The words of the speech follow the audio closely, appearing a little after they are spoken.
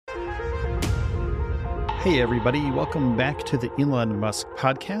Hey, everybody. Welcome back to the Elon Musk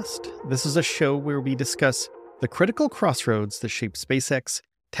podcast. This is a show where we discuss the critical crossroads that shape SpaceX,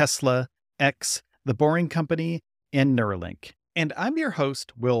 Tesla, X, The Boring Company, and Neuralink. And I'm your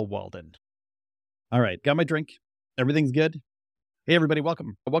host, Will Walden. All right, got my drink. Everything's good. Hey, everybody.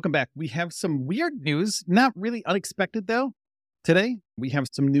 Welcome. Welcome back. We have some weird news, not really unexpected, though. Today, we have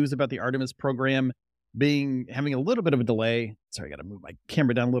some news about the Artemis program having a little bit of a delay. Sorry, I got to move my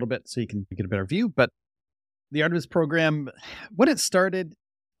camera down a little bit so you can get a better view. But the Artemis program, when it started,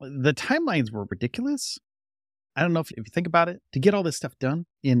 the timelines were ridiculous. I don't know if you think about it, to get all this stuff done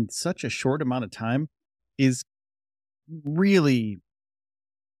in such a short amount of time is really,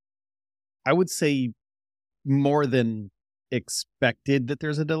 I would say, more than expected that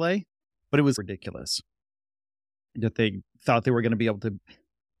there's a delay, but it was ridiculous that they thought they were going to be able to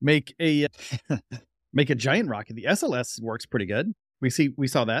make a make a giant rocket. The SLS works pretty good. We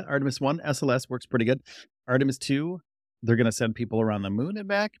saw that Artemis 1 SLS works pretty good. Artemis 2, they're going to send people around the moon and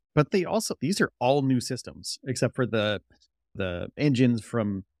back, but these are all new systems except for the engines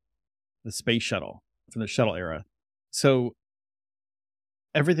from the space shuttle, from the shuttle era. So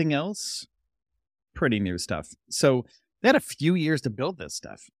everything else, pretty new stuff. So they had a few years to build this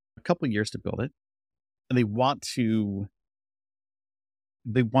stuff, a couple of years to build it, and they want to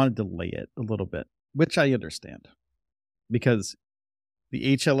delay it a little bit, which I understand, because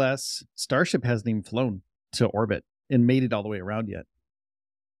the HLS Starship hasn't even flown to orbit and made it all the way around yet.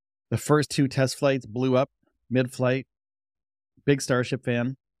 The first 2 test flights blew up mid-flight. Big Starship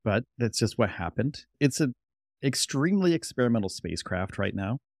fan, but that's just what happened. It's an extremely experimental spacecraft right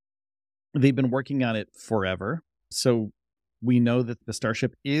now. They've been working on it forever. So we know that the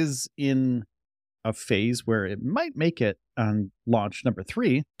Starship is in a phase where it might make it on launch number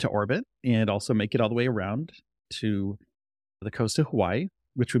 3 to orbit and also make it all the way around to the coast of Hawaii,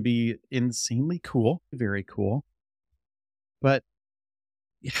 which would be insanely cool, very cool. But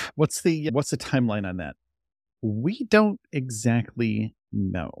what's the timeline on that? We don't exactly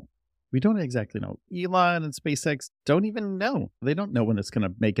know. Elon and SpaceX don't even know. They don't know when it's going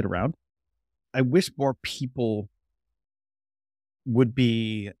to make it around. I wish more people would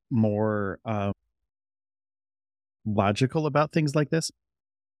be more logical about things like this,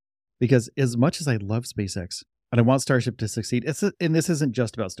 because as much as I love SpaceX and I want Starship to succeed, and this isn't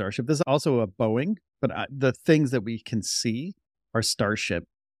just about Starship. This is also a Boeing, but the things that we can see are Starship,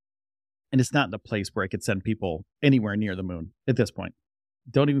 and it's not in a place where I could send people anywhere near the moon at this point.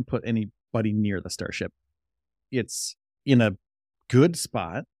 Don't even put anybody near the Starship. It's in a good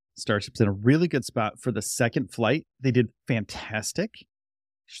spot. Starship's in a really good spot for the second flight. They did fantastic.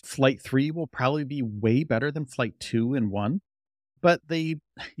 Flight 3 will probably be way better than Flight 2 and 1, but you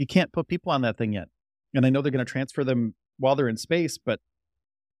can't put people on that thing yet. And I know they're going to transfer them while they're in space, but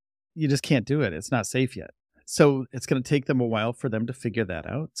you just can't do it. It's not safe yet. So it's going to take them a while for them to figure that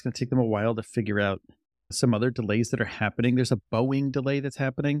out. It's going to take them a while to figure out some other delays that are happening. There's a Boeing delay that's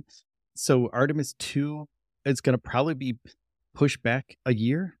happening. So Artemis 2 is going to probably be pushed back a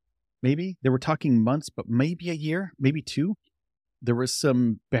year, maybe. They were talking months, but maybe a year, maybe 2. There were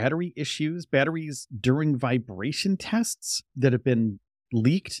some batteries during vibration tests that have been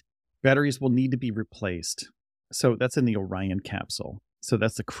leaked. Batteries will need to be replaced. So that's in the Orion capsule. So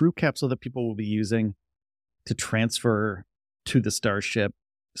that's the crew capsule that people will be using to transfer to the Starship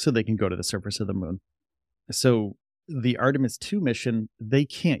so they can go to the surface of the moon. So the Artemis 2 mission, they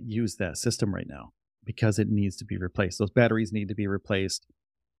can't use that system right now because it needs to be replaced. Those batteries need to be replaced.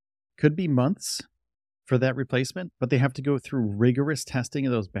 Could be months for that replacement, but they have to go through rigorous testing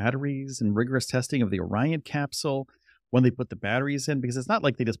of those batteries and rigorous testing of the Orion capsule when they put the batteries in, because it's not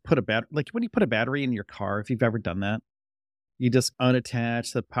like they just put like when you put a battery in your car, if you've ever done that, you just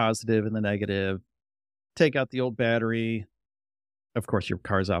unattach the positive and the negative, take out the old battery. Of course, your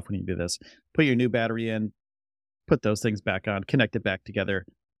car's off when you do this. Put your new battery in, put those things back on, connect it back together,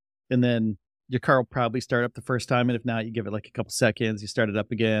 and then your car will probably start up the first time. And if not, you give it like a couple seconds, you start it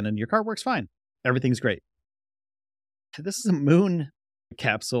up again, and your car works fine. Everything's great. This is a moon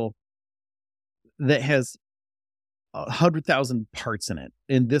capsule that has 100,000 parts in it.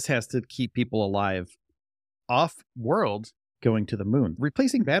 And this has to keep people alive off-world going to the moon.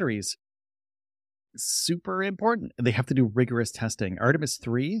 Replacing batteries, super important. They have to do rigorous testing. Artemis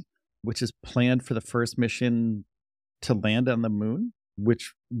 3, which is planned for the first mission to land on the moon,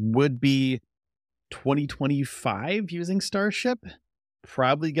 which would be 2025 using Starship,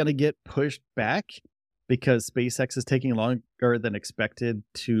 probably going to get pushed back because SpaceX is taking longer than expected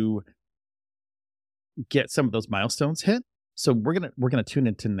to get some of those milestones hit. So we're gonna tune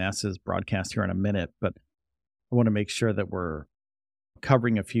into NASA's broadcast here in a minute, but I want to make sure that we're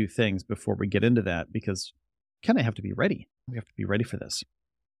covering a few things before we get into that because kind of have to be ready. We have to be ready for this.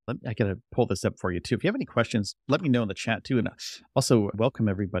 I got to pull this up for you too. If you have any questions, let me know in the chat too. And also welcome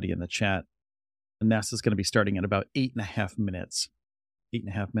everybody in the chat. NASA's going to be starting in about 8.5 minutes.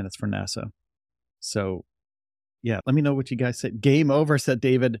 8.5 minutes for NASA. So yeah, let me know what you guys said. Game over, said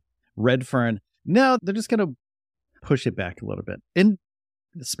David Redfern. No, they're just going to push it back a little bit. In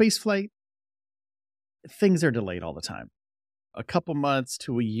the space flight, things are delayed all the time. A couple months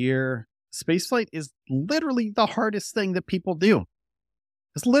to a year. Spaceflight is literally the hardest thing that people do.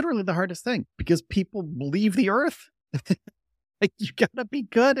 It's literally the hardest thing because people leave the Earth. Like, you gotta be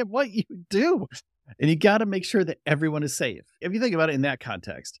good at what you do. And you gotta make sure that everyone is safe. If you think about it in that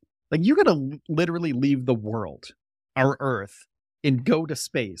context, like, you're gonna literally leave the world, our Earth, and go to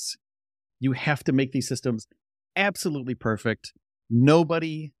space. You have to make these systems absolutely perfect.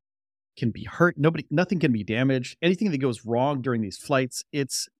 Nobody can be hurt. Nothing can be damaged. Anything that goes wrong during these flights,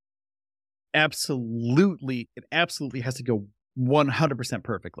 it absolutely has to go 100%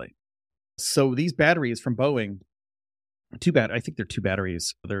 perfectly. So these batteries from Boeing, I think they're 2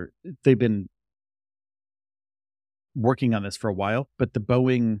 batteries. They've been working on this for a while, but the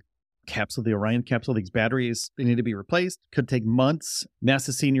Boeing capsule, the Orion capsule, these batteries, they need to be replaced. Could take months.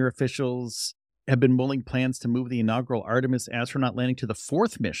 NASA senior officials have been mulling plans to move the inaugural Artemis astronaut landing to the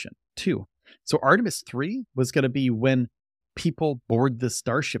 4th mission too. So Artemis 3 was going to be when people board the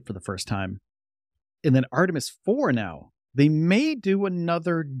Starship for the first time. And then Artemis 4 now, they may do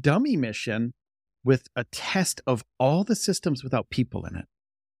another dummy mission with a test of all the systems without people in it.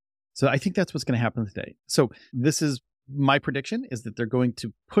 So I think that's what's going to happen today. So this is my prediction, is that they're going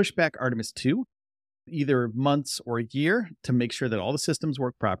to push back Artemis 2, either months or a year, to make sure that all the systems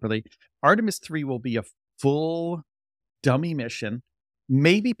work properly. Artemis 3 will be a full dummy mission,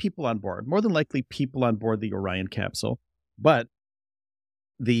 maybe people on board, more than likely people on board the Orion capsule, but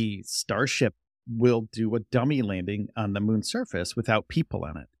the Starship will do a dummy landing on the moon's surface without people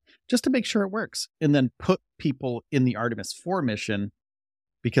on it, just to make sure it works, and then put people in the Artemis 4 mission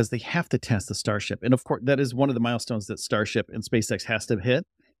because they have to test the Starship. And of course, that is one of the milestones that Starship and SpaceX has to hit,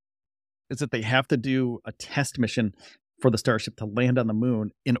 is that they have to do a test mission for the Starship to land on the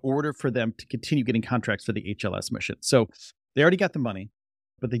moon in order for them to continue getting contracts for the HLS mission. So they already got the money,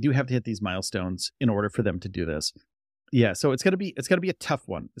 but they do have to hit these milestones in order for them to do this. Yeah, so it's gonna be a tough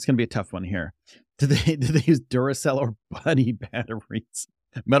one. It's gonna be a tough one here. Did they use Duracell or Bunny batteries?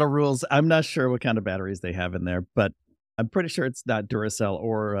 Metal Rules, I'm not sure what kind of batteries they have in there, but I'm pretty sure it's not Duracell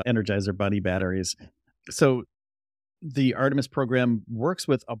or Energizer Bunny batteries. So the Artemis program works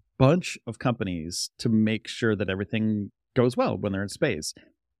with a bunch of companies to make sure that everything goes well when they're in space.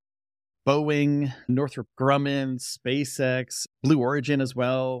 Boeing, Northrop Grumman, SpaceX, Blue Origin as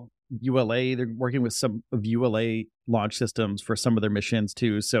well, ULA. They're working with some of ULA launch systems for some of their missions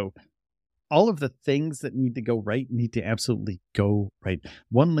too. So all of the things that need to go right need to absolutely go right.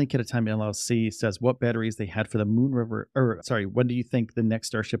 One Link at a Time LLC says what batteries they had for the Moon River, when do you think the next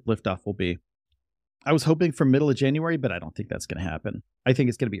Starship liftoff will be? I was hoping for middle of January, but I don't think that's going to happen. I think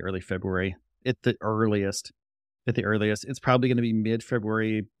it's going to be early February at the earliest. It's probably going to be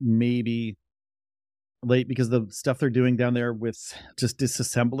mid-February, maybe late, because the stuff they're doing down there with just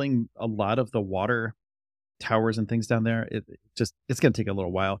disassembling a lot of the water towers and things down there, it's going to take a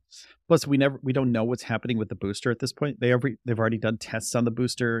little while. Plus, we don't know what's happening with the booster at this point. They've already done tests on the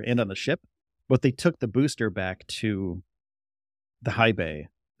booster and on the ship, but they took the booster back to the high bay.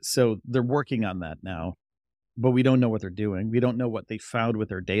 So they're working on that now, but we don't know what they're doing. We don't know what they found with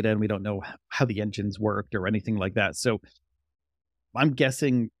their data, and we don't know how the engines worked or anything like that. So I'm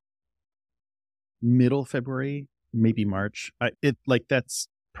guessing middle February, maybe March. That's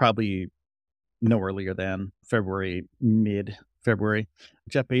probably no earlier than February, mid-February.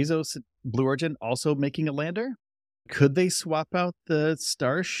 Jeff Bezos, Blue Origin, also making a lander. Could they swap out the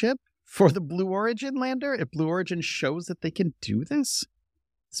Starship for the Blue Origin lander if Blue Origin shows that they can do this?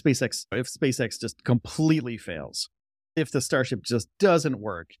 If SpaceX just completely fails, if the Starship just doesn't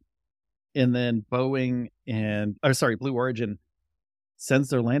work, and then Blue Origin sends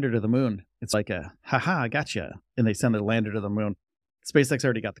their lander to the moon, it's like I gotcha, and they send their lander to the moon. SpaceX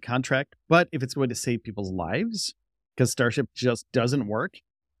already got the contract, but if it's going to save people's lives because Starship just doesn't work,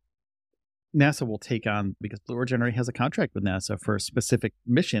 NASA will take on, because Blue Origin already has a contract with NASA for specific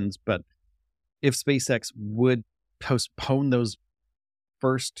missions. But if SpaceX would postpone those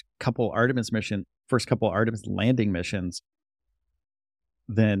first couple Artemis landing missions,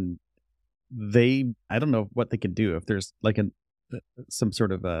 then I don't know what they can do if there's like some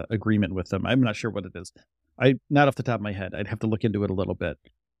sort of agreement with them. I'm not sure what it is. Not off the top of my head. I'd have to look into it a little bit.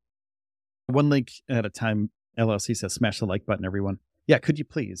 One Link at a Time LLC says, smash the like button, everyone. Yeah, could you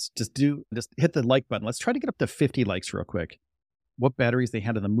please just hit the like button. Let's try to get up to 50 likes real quick. What batteries they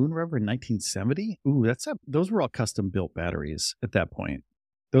had in the moon rover in 1970? Ooh, those were all custom built batteries at that point.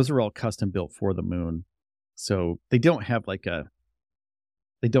 Those were all custom built for the moon. So they don't have a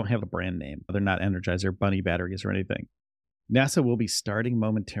brand name. They're not Energizer Bunny batteries or anything. NASA will be starting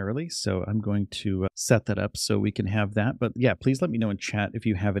momentarily, so I'm going to set that up so we can have that. But yeah, please let me know in chat if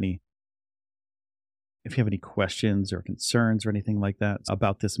you have any questions or concerns or anything like that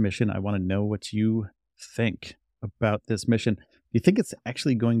about this mission. I want to know what you think about this mission. Do you think it's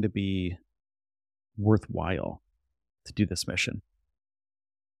actually going to be worthwhile to do this mission?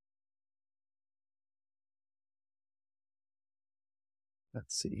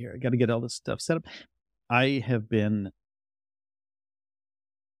 Let's see here. I got to get all this stuff set up. I have been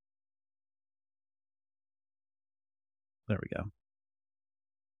there we go.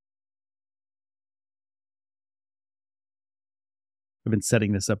 I've been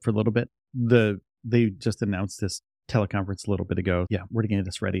setting this up for a little bit. They just announced this teleconference a little bit ago. Yeah, we're getting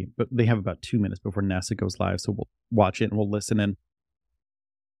this ready, but they have about 2 minutes before NASA goes live, so we'll watch it and we'll listen in.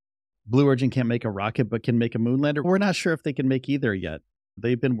 Blue Origin can't make a rocket, but can make a moon lander. We're not sure if they can make either yet.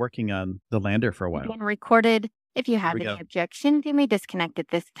 They've been working on the lander for a while. Being recorded. If you have any objections, you may disconnect at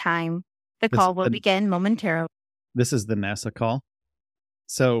this time. The call will begin momentarily. This is the NASA call.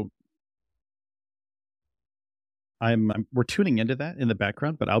 So we're tuning into that in the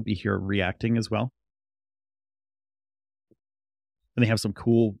background, but I'll be here reacting as well. And they have some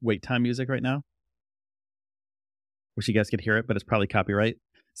cool wait time music right now. Wish you guys could hear it, but it's probably copyright,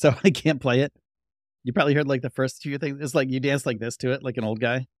 so I can't play it. You probably heard like the first few things. It's like you dance like this to it, like an old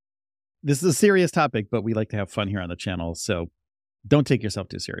guy. This is a serious topic, but we like to have fun here on the channel, so don't take yourself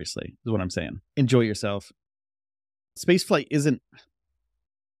too seriously, is what I'm saying. Enjoy yourself. Spaceflight isn't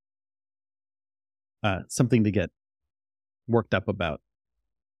something to get worked up about.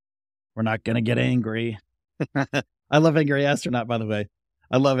 We're not going to get angry. I love Angry Astronaut, by the way.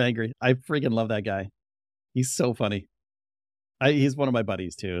 I love Angry. I freaking love that guy. He's so funny. He's one of my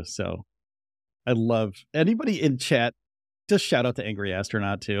buddies too, so I love anybody in chat. Just shout out to Angry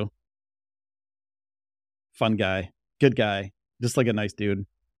Astronaut too. Fun guy. Good guy. Just like a nice dude.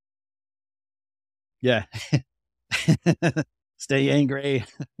 Yeah. Stay angry.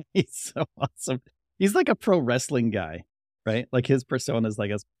 He's so awesome. He's like a pro wrestling guy, right? Like his persona is like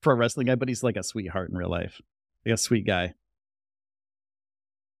a pro wrestling guy, but he's like a sweetheart in real life. Like a sweet guy.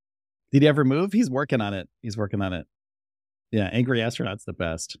 Did he ever move? He's working on it. He's working on it. Yeah, Angry Astronaut's the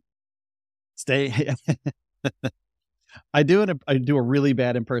best. Stay. I do a really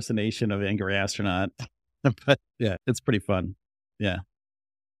bad impersonation of Angry Astronaut, but yeah, it's pretty fun. Yeah,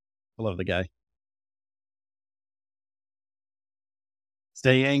 I love the guy.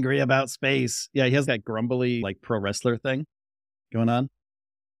 Stay angry about space. Yeah, he has that grumbly like pro wrestler thing going on.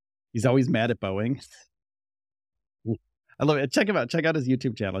 He's always mad at Boeing. I love it. Check him out. Check out his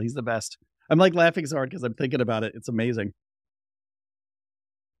YouTube channel. He's the best. I'm like laughing so hard because I'm thinking about it. It's amazing.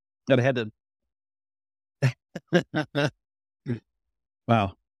 And I had to.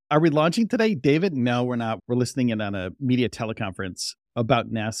 Wow. Are we launching today, David? No, we're not. We're listening in on a media teleconference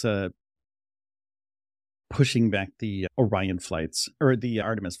about NASA pushing back the Orion flights, or the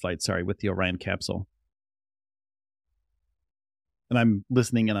Artemis flights, sorry, with the Orion capsule. And I'm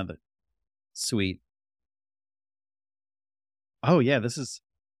listening in on the sweet. Oh, yeah, it's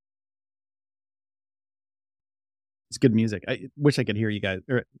good music. I wish I could hear you guys,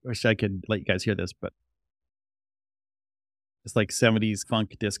 or wish I could let you guys hear this, but it's like 70s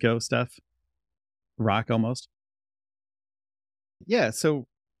funk disco stuff. Rock almost. Yeah, so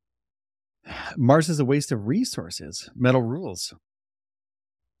Mars is a waste of resources. Metal rules.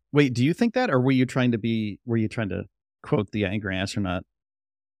 Wait, do you think that, or were you trying to quote the Angry Astronaut?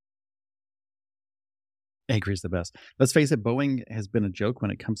 Angry's the best. Let's face it, Boeing has been a joke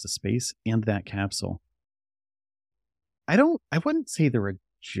when it comes to space and that capsule. I wouldn't say they're a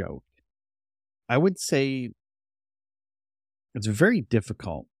joke. I would say it's very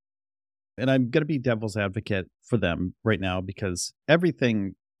difficult. And I'm going to be devil's advocate for them right now because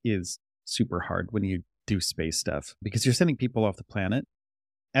everything is super hard when you do space stuff because you're sending people off the planet.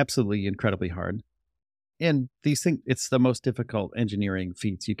 Absolutely incredibly hard. And these things, it's the most difficult engineering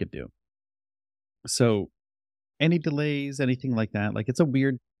feats you could do. So any delays, anything like that, like it's a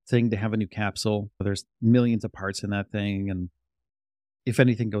weird thing to have a new capsule. There's millions of parts in that thing. And if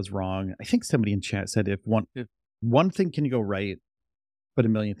anything goes wrong, I think somebody in chat said if one thing can go right, but a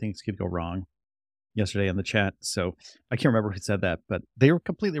million things could go wrong yesterday in the chat. So I can't remember who said that, but they were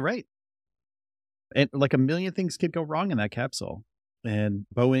completely right. And like a million things could go wrong in that capsule. And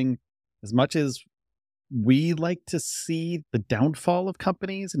Boeing, as much as we like to see the downfall of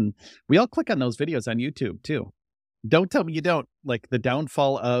companies, and we all click on those videos on YouTube too. Don't tell me you don't. Like the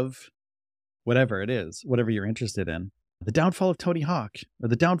downfall of whatever it is, whatever you're interested in. The downfall of Tony Hawk or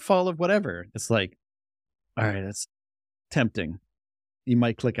the downfall of whatever. It's like, all right, that's tempting. You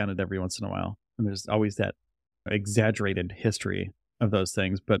might click on it every once in a while. And there's always that exaggerated history of those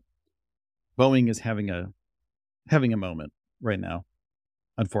things. But Boeing is having a moment right now,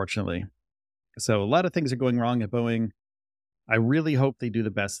 unfortunately. So a lot of things are going wrong at Boeing. I really hope they do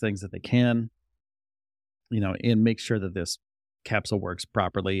the best things that they can, and make sure that this capsule works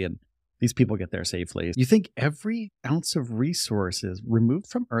properly and these people get there safely. You think every ounce of resources removed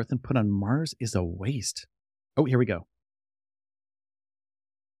from Earth and put on Mars is a waste? Oh, here we go.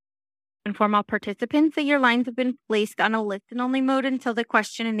 Inform all participants that your lines have been placed on a listen-only mode until the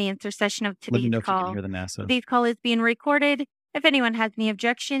question and answer session of today's Let me know call. if you can hear the NASA. Today's call is being recorded. If anyone has any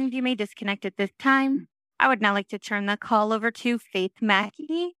objections, you may disconnect at this time. I would now like to turn the call over to Faith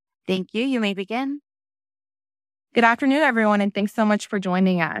Mackey. Thank you. You may begin. Good afternoon, everyone, and thanks so much for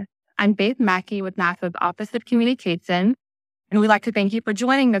joining us. I'm Faith Mackey with NASA's Office of Communications, and we'd like to thank you for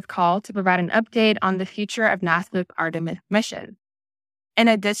joining this call to provide an update on the future of NASA's Artemis mission. In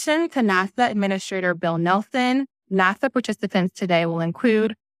addition to NASA Administrator Bill Nelson, NASA participants today will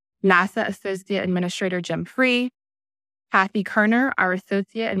include NASA Associate Administrator Jim Free, Kathy Kerner, our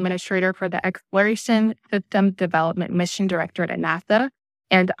Associate Administrator for the Exploration Systems Development Mission Directorate at NASA,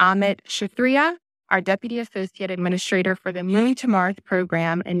 and Amit Kshatriya, our Deputy Associate Administrator for the Moon to Mars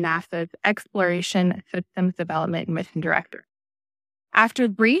program and NASA's Exploration Systems Development Mission Director. After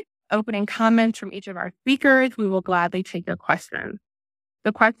brief opening comments from each of our speakers, we will gladly take your questions.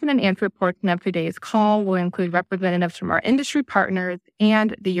 The question and answer portion of today's call will include representatives from our industry partners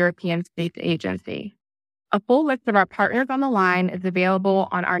and the European Space Agency. A full list of our partners on the line is available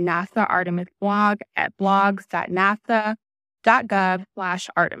on our NASA Artemis blog at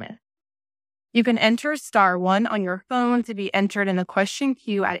blogs.nasa.gov/Artemis. You can enter *1 on your phone to be entered in the question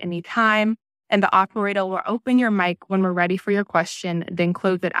queue at any time, and the operator will open your mic when we're ready for your question, then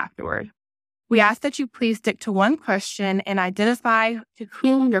close it afterward. We ask that you please stick to one question and identify to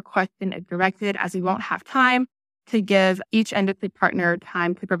whom your question is directed, as we won't have time to give each industry partner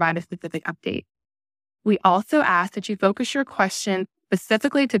time to provide a specific update. We also ask that you focus your question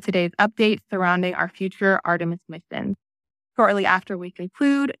specifically to today's update surrounding our future Artemis mission. Shortly after we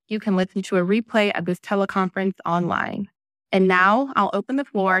conclude, you can listen to a replay of this teleconference online. And now I'll open the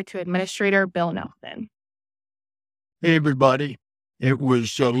floor to Administrator Bill Nelson. Hey, everybody. It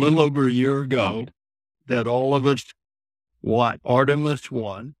was a little over a year ago that all of us watched Artemis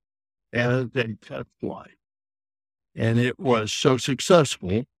 1 as a test flight. And it was so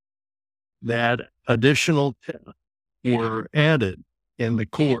successful that additional tests were added in the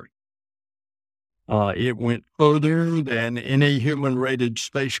course. It went further than any human-rated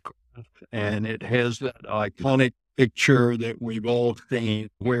spacecraft, and it has that iconic picture that we've all seen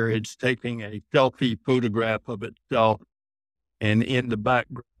where it's taking a selfie photograph of itself, and in the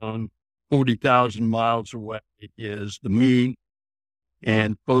background, 40,000 miles away is the moon,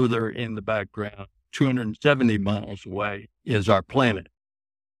 and further in the background, 270 miles away is our planet.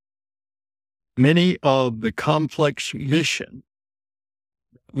 Many of the complex missions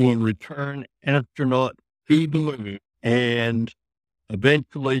will return astronauts to the moon and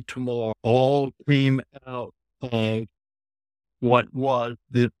eventually to Mars all came out of what was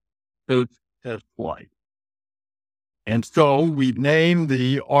this first test flight. And so we've named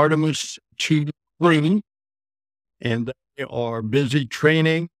the Artemis II crew, and they are busy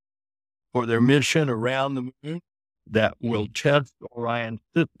training for their mission around the moon that will test Orion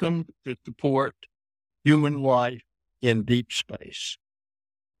systems to support human life in deep space.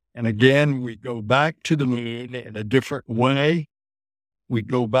 And again, we go back to the moon in a different way. We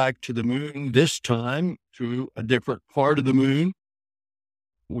go back to the moon this time through a different part of the moon.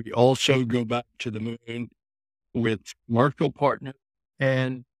 We also go back to the moon with commercial partners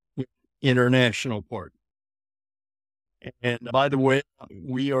and with international partners. And by the way,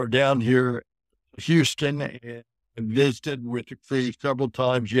 we are down here in Houston and visited with the crew several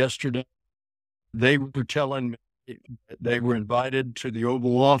times yesterday. They were telling me that they were invited to the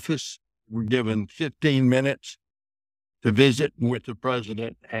Oval Office, were given 15 minutes to visit with the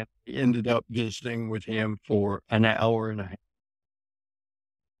president, and ended up visiting with him for an hour and a half.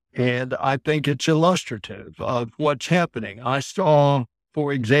 And I think it's illustrative of what's happening. I saw,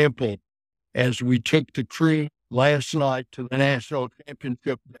 for example, as we took the crew last night to the National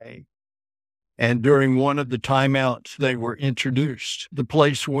Championship Day, and during one of the timeouts they were introduced, the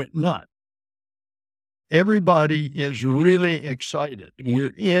place went nuts. Everybody is really excited.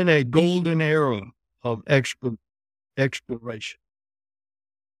 We're in a golden era of exploration.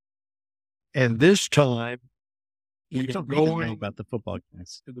 And this time, we are know going about the football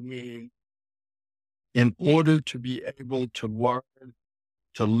guys. to the moon in order to be able to learn,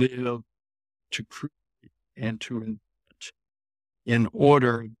 to live, to create, and to invent, in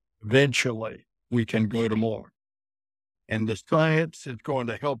order eventually we can go to Mars. And the science is going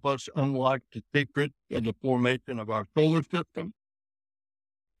to help us unlock the secret of the formation of our solar system,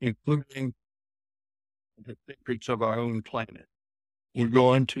 including the secrets of our own planet. We're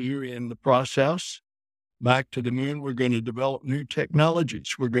going to, in the process, back to the moon, we're going to develop new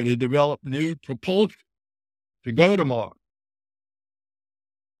technologies. We're going to develop new propulsion to go to Mars.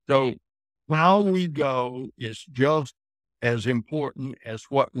 So how we go is just as important as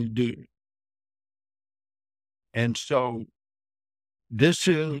what we do. And so this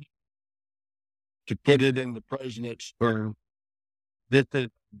is, to put it in the president's term, this is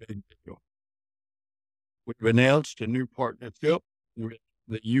a big deal. We've announced a new partnership with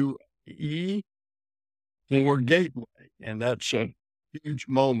the UAE for Gateway, and that's a huge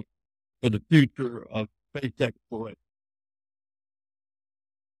moment for the future of space exploration.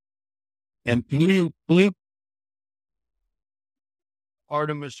 And through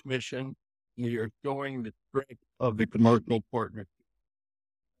Artemis mission, we are showing the strength of the commercial partnership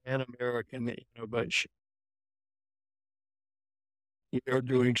and American innovation. We are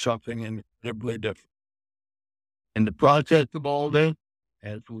doing something incredibly different. In the process of all this,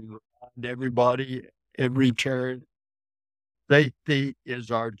 as we remind everybody, every turn, safety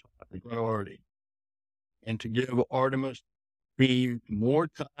is our top priority. And to give Artemis team more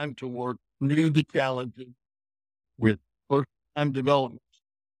time to work through the challenges with first-time development,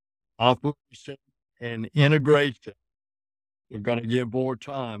 operation, and integration, we're going to give more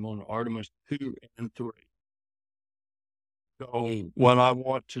time on Artemis 2 and 3. So what I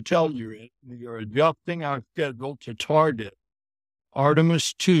want to tell you is we are adjusting our schedule to target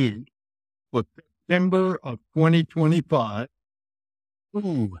Artemis 2 for September of 2025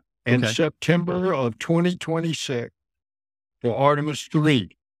 and September of 2026 for Artemis 3,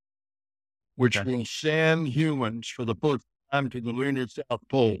 which will send humans for the first time to the lunar South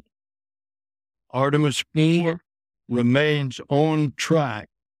Pole. Artemis 4 remains on track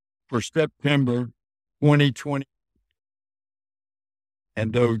for September 2020.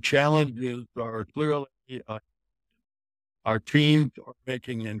 And though challenges are clearly, our teams are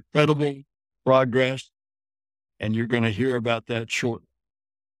making incredible progress, and you're going to hear about that shortly.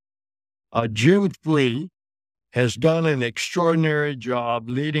 Jim Free has done an extraordinary job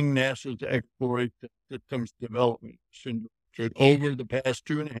leading NASA's exploration systems development over the past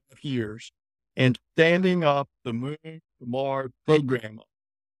 2.5 years and standing up the Moon to Mars program.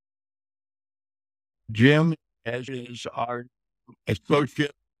 Jim, as is our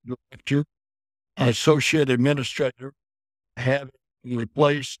associate director, associate administrator, having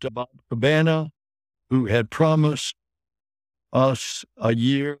replaced Bob Cabana, who had promised us a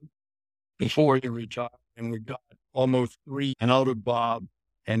year before he retired, and we got almost 3 out of Bob,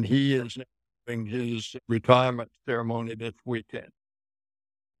 and he is having his retirement ceremony this weekend.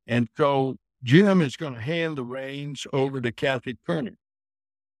 And so Jim is going to hand the reins over to Kathy Kerner.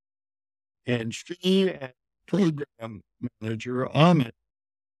 And she and program manager Amit,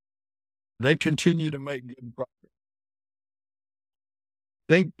 they continue to make good progress.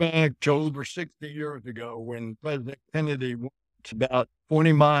 Think back to over 60 years ago when President Kennedy went about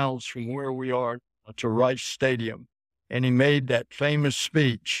 20 miles from where we are to Rice Stadium, and he made that famous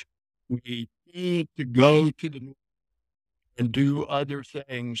speech. We need to go to the moon and do other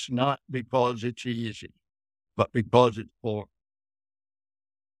things, not because it's easy, but because it's hard.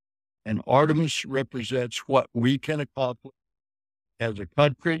 And Artemis represents what we can accomplish as a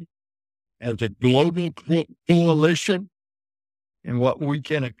country, as a global coalition, and what we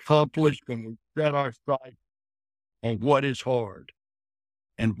can accomplish when we set our sights on what is hard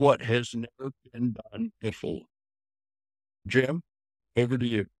and what has never been done before. Jim, over to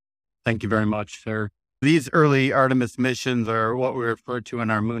you. Thank you very much, sir. These early Artemis missions are what we refer to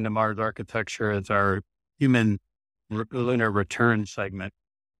in our Moon to Mars architecture as our human lunar return segment.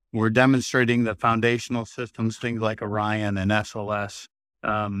 We're demonstrating the foundational systems, things like Orion and SLS,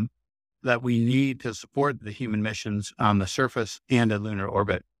 that we need to support the human missions on the surface and in lunar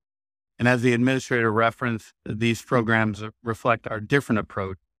orbit. And as the administrator referenced, these programs reflect our different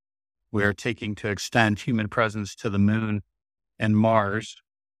approach we are taking to extend human presence to the moon and Mars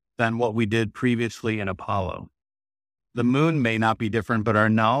than what we did previously in Apollo. The moon may not be different, but our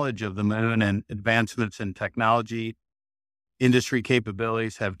knowledge of the moon and advancements in technology, industry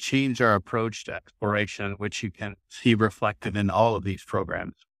capabilities have changed our approach to exploration, which you can see reflected in all of these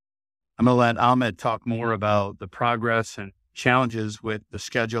programs. I'm going to let Ahmed talk more about the progress and challenges with the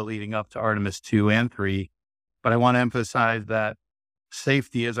schedule leading up to Artemis 2 and 3. But I want to emphasize that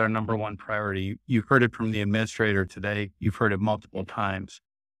safety is our number one priority. You've heard it from the administrator today. You've heard it multiple times.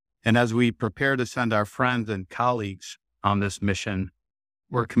 And as we prepare to send our friends and colleagues on this mission,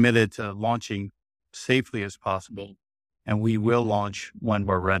 we're committed to launching safely as possible, and we will launch when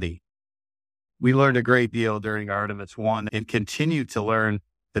we're ready. We learned a great deal during Artemis 1 and continue to learn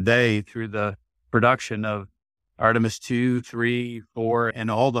today through the production of Artemis 2, 3, 4,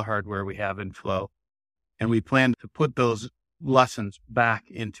 and all the hardware we have in flow. And we plan to put those lessons back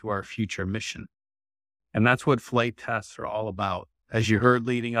into our future mission. And that's what flight tests are all about. As you heard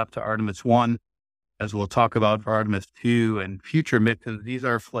leading up to Artemis 1, as we'll talk about for Artemis 2 and future missions, these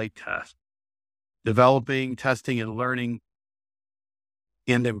are flight tests. Developing, testing, and learning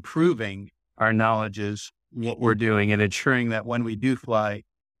and improving our knowledge is what we're doing and ensuring that when we do fly,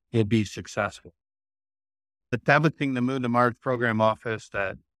 we'll be successful. Establishing the Moon to Mars program office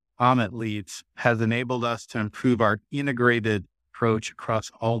that Ahmed leads has enabled us to improve our integrated approach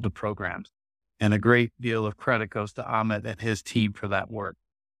across all the programs. And a great deal of credit goes to Ahmed and his team for that work.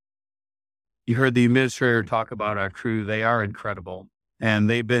 You heard the administrator talk about our crew. They are incredible. And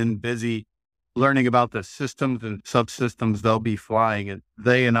they've been busy learning about the systems and subsystems they'll be flying. And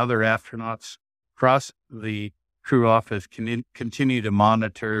they and other astronauts across the crew office can continue to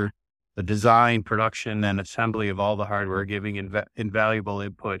monitor the design, production, and assembly of all the hardware, giving invaluable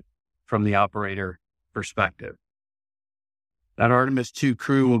input from the operator perspective. That Artemis 2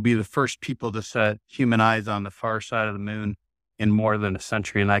 crew will be the first people to set human eyes on the far side of the moon in more than a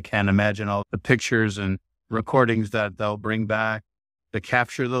century. And I can't imagine all the pictures and recordings that they'll bring back to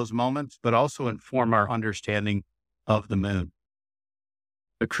capture those moments, but also inform our understanding of the moon.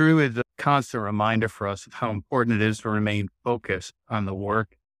 The crew is a constant reminder for us of how important it is to remain focused on the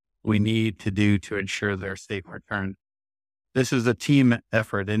work we need to do to ensure their safe return. This is a team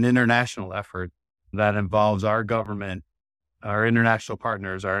effort, an international effort that involves our government, our international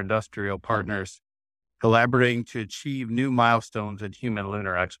partners, our industrial partners, collaborating to achieve new milestones in human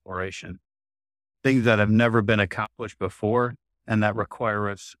lunar exploration, things that have never been accomplished before and that require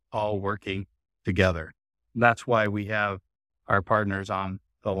us all working together. That's why we have our partners on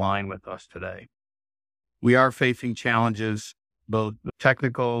the line with us today. We are facing challenges, both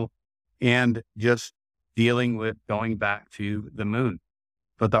technical and just dealing with going back to the moon.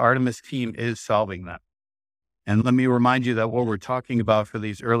 But the Artemis team is solving that. And let me remind you that what we're talking about for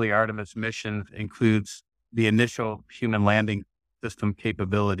these early Artemis missions includes the initial human landing system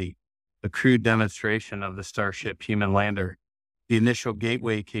capability, the crude demonstration of the Starship human lander, the initial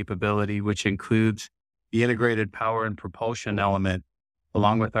gateway capability, which includes the integrated power and propulsion element,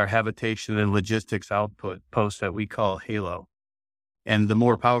 along with our habitation and logistics output post that we call HALO, and the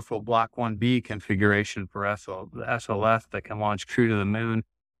more powerful Block 1B configuration for the SLS that can launch crew to the moon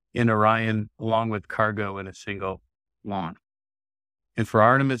in Orion, along with cargo in a single launch. And for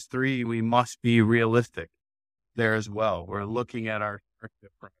Artemis 3, we must be realistic there as well. We're looking at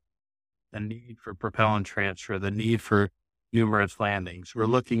the need for propellant transfer, the need for numerous landings. We're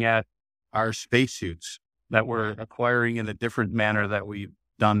looking at our spacesuits that we're acquiring in a different manner that we've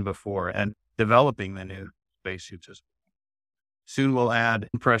done before and developing the new spacesuits as well. Soon we'll add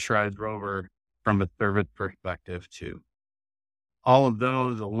pressurized rover from a service perspective too. All of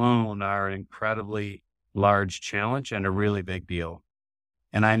those alone are an incredibly large challenge and a really big deal.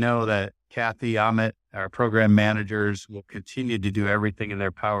 And I know that Kathy, Ahmed, our program managers will continue to do everything in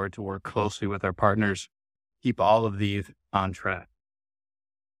their power to work closely with our partners, keep all of these on track.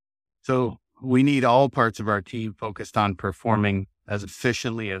 So we need all parts of our team focused on performing as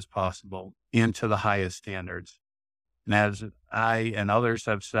efficiently as possible and to the highest standards. And as I and others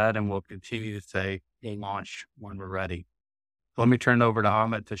have said, and will continue to say, we'll launch when we're ready. So let me turn it over to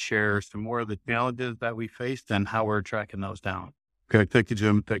Ahmed to share some more of the challenges that we faced and how we're tracking those down. Okay. Thank you,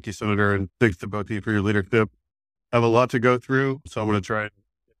 Jim. Thank you, Senator. And thanks to both of you for your leadership. I have a lot to go through, so I'm going to try.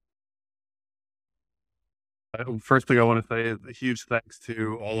 First thing I want to say is a huge thanks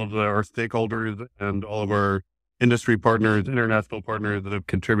to all of our stakeholders and all of our industry partners, international partners that have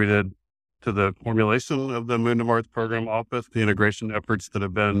contributed to the formulation of the Moon to Mars program office. The integration efforts that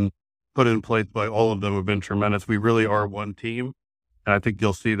have been put in place by all of them have been tremendous. We really are one team. And I think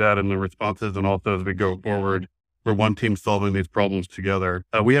you'll see that in the responses and also as we go forward. We're one team solving these problems together.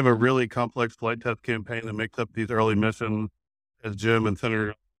 We have a really complex flight test campaign that makes up these early missions, as Jim and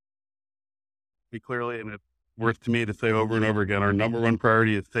Senator be clearly, and it's worth to me to say over and over again, our number one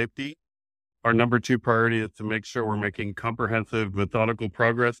priority is safety. Our number two priority is to make sure we're making comprehensive, methodical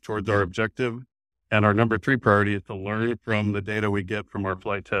progress towards our objective. And our number three priority is to learn from the data we get from our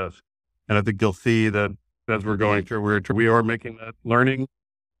flight tests. And I think you'll see that as we're going through, we are making that learning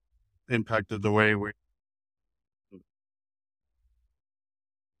impacted the way we.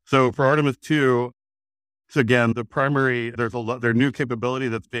 So for Artemis 2, so again, there's there's new capability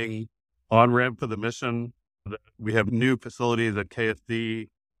that's being on-ramp for the mission. We have new facilities at KSD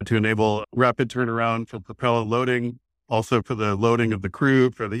to enable rapid turnaround for propellant loading, also for the loading of the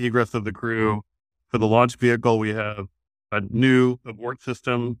crew, for the egress of the crew. For the launch vehicle, we have a new abort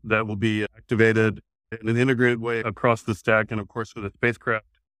system that will be activated in an integrated way across the stack. And of course, for the spacecraft,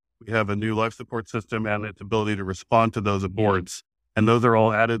 we have a new life support system and its ability to respond to those aborts. And those are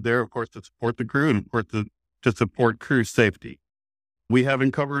all added there, of course, to support the crew and of course to support crew safety. We have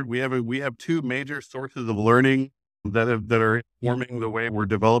 2 major sources of learning that are informing the way we're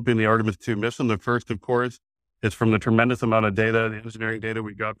developing the Artemis 2 mission. The first, of course, is from the tremendous amount of data, the engineering data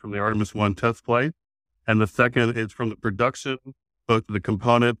we got from the Artemis 1 test flight. And the second is from the production, both the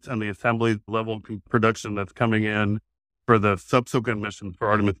components and the assembly level production that's coming in for the subsequent missions for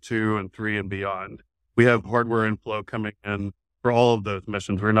Artemis 2 and 3 and beyond. We have hardware inflow coming in for all of those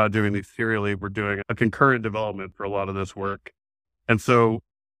missions. We're not doing these serially. We're doing a concurrent development for a lot of this work. And so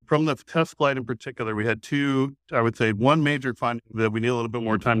from the test flight in particular, we had one major finding that we need a little bit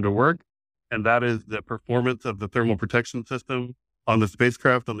more time to work. And that is the performance of the thermal protection system on the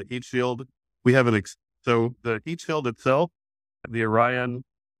spacecraft, on the heat shield. We have so the heat shield itself, the Orion,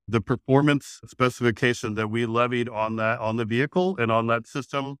 the performance specification that we levied on the vehicle and on that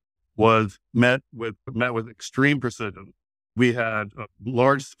system was met with extreme precision. We had a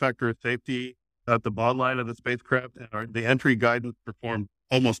large factor of safety at the bottom line of the spacecraft, and the entry guidance performed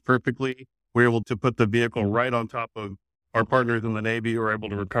almost perfectly. We were able to put the vehicle right on top of our partners in the Navy, who were able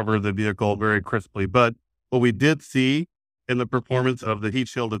to recover the vehicle very crisply. But what we did see in the performance of the heat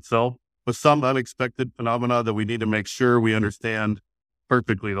shield itself was some unexpected phenomena that we need to make sure we understand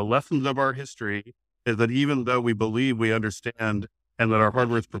perfectly. The lessons of our history is that even though we believe we understand and that our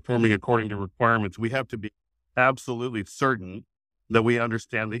hardware is performing according to requirements, we have to be absolutely certain that we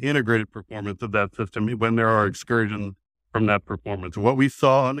understand the integrated performance of that system when there are excursions from that performance. What we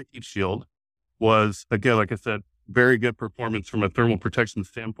saw on the heat shield was, again, like I said, very good performance from a thermal protection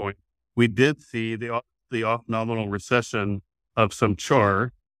standpoint. We did see the off-nominal recession of some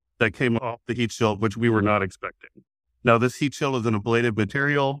char that came off the heat shield, which we were not expecting. Now, this heat shield is an ablative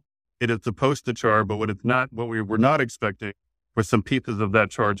material. It is supposed to char, but what we were not expecting were some pieces of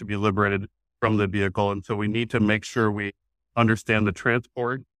that char to be liberated from the vehicle. And so we need to make sure we understand the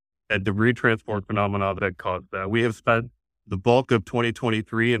transport and debris transport phenomena that caused that. We have spent the bulk of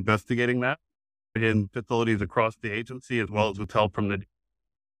 2023 investigating that in facilities across the agency, as well as with help from the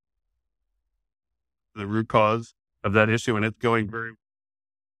root cause of that issue. And it's going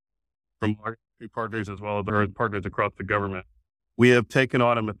from our partners as well as our partners across the government. We have taken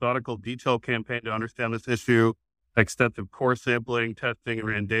on a methodical detail campaign to understand this issue, extensive core sampling, testing,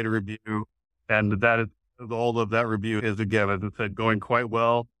 and data review. And all of that review is, again, as I said, going quite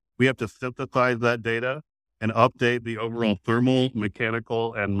well. We have to synthesize that data and update the overall thermal,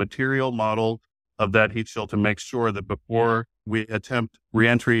 mechanical, and material model of that heat shield to make sure that before we attempt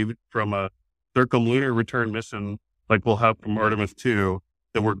reentry from a circumlunar return mission like we'll have from Artemis 2,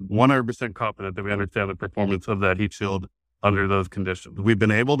 that we're 100% confident that we understand the performance of that heat shield under those conditions. We've been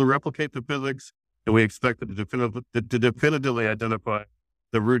able to replicate the physics, and we expect to definitively identify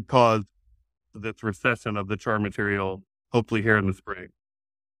the root cause of this recession of the char material, hopefully here in the spring.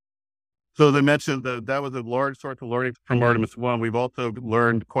 So as I mentioned, that was a large source of learning from Artemis 1. We've also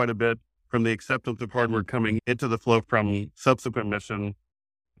learned quite a bit from the acceptance of hardware coming into the flow from subsequent missions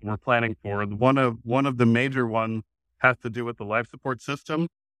we're planning for. One of the major ones has to do with the life support system.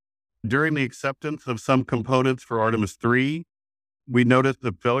 During the acceptance of some components for Artemis 3, we noticed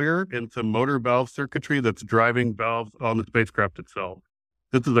a failure in some motor valve circuitry that's driving valves on the spacecraft itself.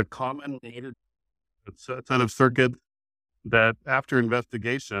 This is a common set of circuits that, after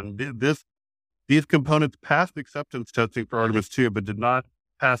investigation, these components passed acceptance testing for Artemis 2, but did not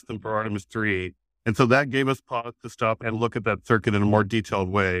pass them for Artemis 3. And so that gave us pause to stop and look at that circuit in a more detailed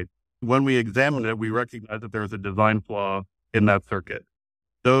way. When we examined it, we recognized that there was a design flaw in that circuit.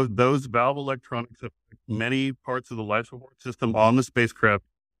 Those valve electronics affect many parts of the life support system on the spacecraft,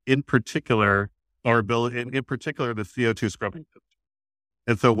 in particular, the CO2 scrubbing system.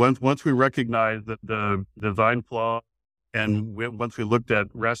 And so once we recognized that the design flaw, and once we looked at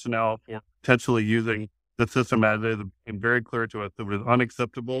rationale for potentially using the system as is, it became very clear to us that it was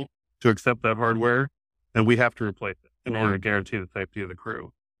unacceptable to accept that hardware, and we have to replace it in order to guarantee the safety of the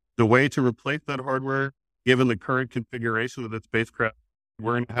crew. The way to replace that hardware, given the current configuration of the spacecraft,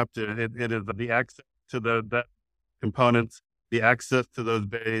 we're going to have to, it is the access to that components, the access to those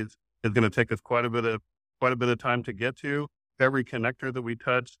bays, is going to take us quite a bit of time to get to. Every connector that we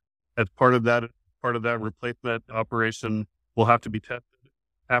touch as part of that replacement operation will have to be tested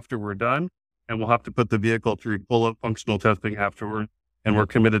after we're done, and we'll have to put the vehicle through full functional testing afterward. And we're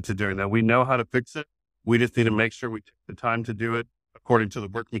committed to doing that. We know how to fix it. We just need to make sure we take the time to do it according to the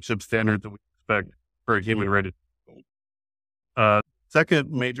workmanship standards that we expect for a human-rated vehicle.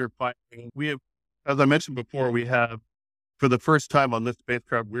 Second major finding, we have, as I mentioned before, we have, for the first time on this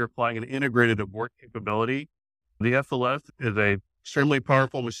spacecraft, we're flying an integrated abort capability. The SLS is a extremely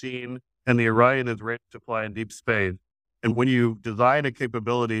powerful machine, and the Orion is ready to fly in deep space. And when you design a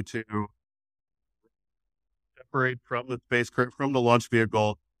capability to separate from the spacecraft, from the launch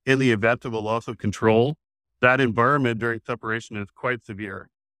vehicle, in the event of a loss of control, that environment during separation is quite severe.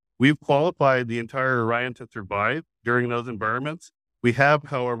 We've qualified the entire Orion to survive during those environments. We have,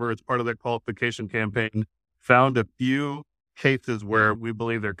 however, as part of that qualification campaign, found a few cases where we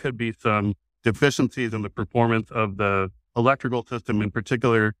believe there could be some deficiencies in the performance of the electrical system, in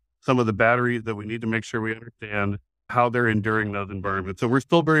particular, some of the batteries that we need to make sure we understand how they're enduring those environments. So we're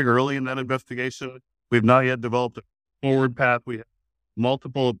still very early in that investigation. We've not yet developed a forward path. We have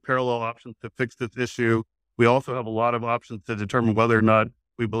multiple parallel options to fix this issue. We also have a lot of options to determine whether or not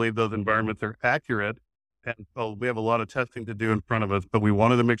we believe those environments are accurate. And we have a lot of testing to do in front of us, but we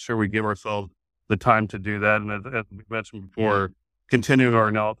wanted to make sure we give ourselves the time to do that. And as we mentioned before, continuing our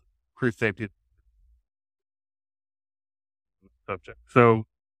analysis, crew safety subject. So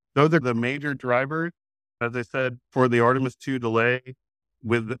those are the major drivers. As I said, for the Artemis 2 delay,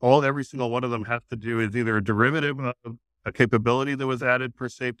 every single one of them has to do is either a derivative of a capability that was added for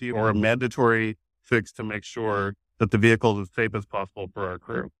safety or a mandatory fix to make sure that the vehicle is as safe as possible for our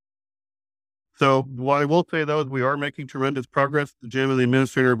crew. So what I will say, though, is we are making tremendous progress. Jim and the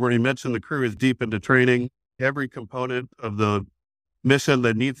administrator have already mentioned the crew is deep into training. Every component of the mission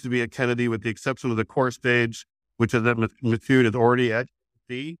that needs to be at Kennedy, with the exception of the core stage, which is at Masood, is already at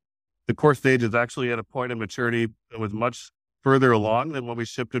sea. The core stage is actually at a point of maturity that was much further along than when we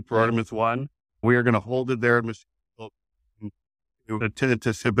shipped it for Artemis 1. We are going to hold it there at Masood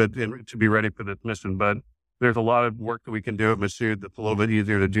to ship it to be ready for this mission. But there's a lot of work that we can do at Masood that's a little bit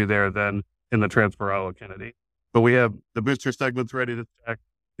easier to do there than in the transfer aisle of Kennedy. But we have the booster segments ready to stack,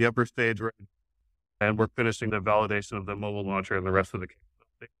 the upper stage ready, and we're finishing the validation of the mobile launcher and the rest of the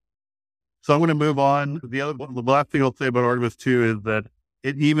capability. So I'm going to move on. The last thing I'll say about Artemis 2 is that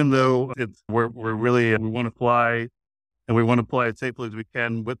even though we want to fly, and we want to fly as safely as we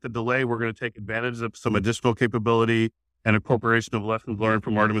can, with the delay, we're going to take advantage of some additional capability and incorporation of lessons learned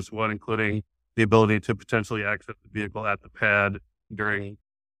from Artemis 1, including the ability to potentially access the vehicle at the pad during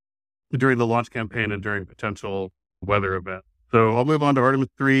the launch campaign and during potential weather events. So I'll move on to Artemis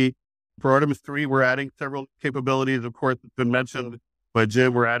 3. For Artemis 3, we're adding several capabilities. Of course, it's been mentioned by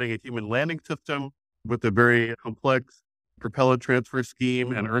Jim, we're adding a human landing system with a very complex propellant transfer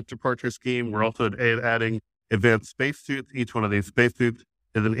scheme and Earth departure scheme. We're also adding advanced spacesuits. Each one of these spacesuits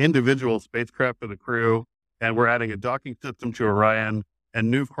is an individual spacecraft for the crew. And we're adding a docking system to Orion and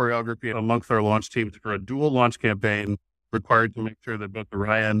new choreography amongst our launch teams for a dual launch campaign required to make sure that both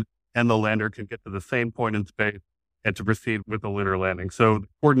Orion and the lander can get to the same point in space and to proceed with the lunar landing. So the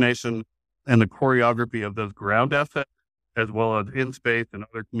coordination and the choreography of those ground assets, as well as in space and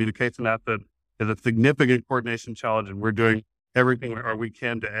other communication assets, is a significant coordination challenge, and we're doing everything we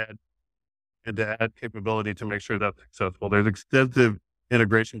can to add capability to make sure that's successful. There's extensive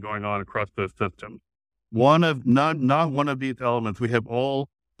integration going on across those systems. Not one of these elements. We have all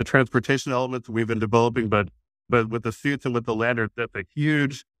the transportation elements we've been developing, but with the suits and with the lander, that's a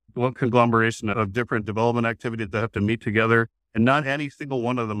huge conglomeration of different development activities that have to meet together, and not any single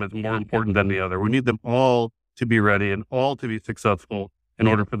one of them is more important than the other. We need them all to be ready and all to be successful in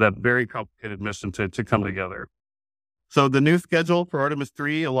order for that very complicated mission to come together. So the new schedule for Artemis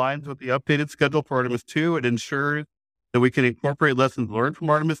 3 aligns with the updated schedule for Artemis 2. It ensures that we can incorporate lessons learned from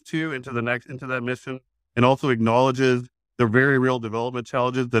Artemis 2 into that mission, and also acknowledges the very real development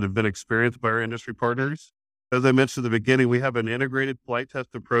challenges that have been experienced by our industry partners. As I mentioned at the beginning, we have an integrated flight test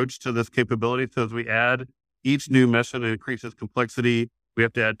approach to this capability. So as we add each new mission, it increases complexity. We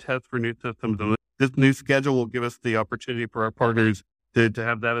have to add tests for new systems. And this new schedule will give us the opportunity for our partners to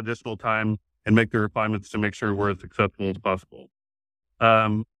have that additional time and make the refinements to make sure we're as successful as possible.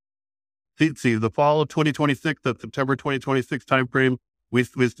 The fall of 2026, the September 2026 timeframe,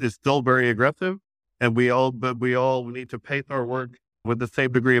 is still very aggressive, and we all need to pace our work with the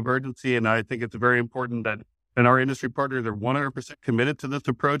same degree of urgency. And I think it's very important that, and our industry partners are 100% committed to this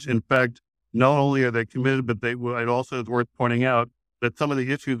approach. In fact, not only are they committed, but it also is worth pointing out that some of the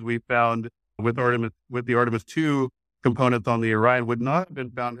issues we found with the Artemis 2 components on the Orion would not have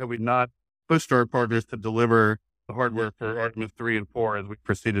been found had we not pushed our partners to deliver the hardware for Artemis 3 and 4 as we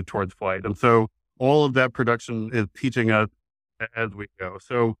proceeded towards flight. And so all of that production is teaching us as we go.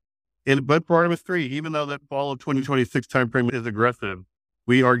 So, but for Artemis 3, even though that fall of 2026 timeframe is aggressive,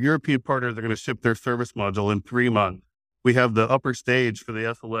 our European partners are going to ship their service module in 3 months. We have the upper stage for the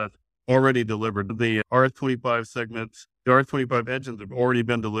SLS already delivered. The RS-25 segments, the RS-25 engines have already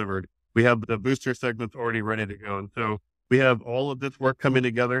been delivered. We have the booster segments already ready to go. And so we have all of this work coming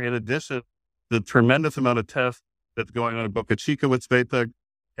together. In addition, the tremendous amount of tests that's going on in Boca Chica with SpaceX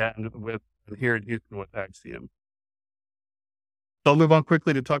and here in Houston with Axiom. So I'll move on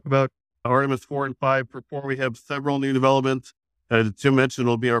quickly to talk about Artemis 4 and 5. For 4, we have several new developments. As Jim mentioned,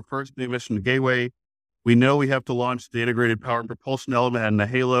 it'll be our first new mission to Gateway. We know we have to launch the integrated power and propulsion element and the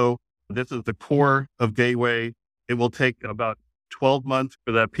Halo. This is the core of Gateway. It will take about 12 months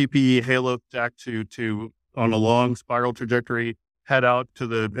for that PPE Halo stack to on a long spiral trajectory, head out to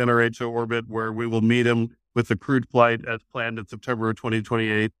the NRHO orbit where we will meet him with the crewed flight as planned in September of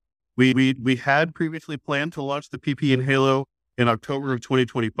 2028. We had previously planned to launch the PPE and Halo in October of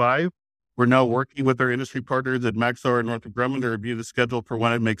 2025. We're now working with our industry partners at Maxar and Northrop Grumman to review the schedule for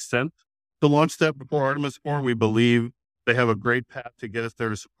when it makes sense to launch that before Artemis 4. We believe they have a great path to get us there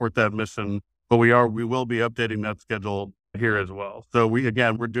to support that mission, but we will be updating that schedule here as well. So we're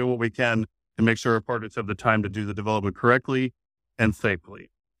doing what we can to make sure our partners have the time to do the development correctly and safely.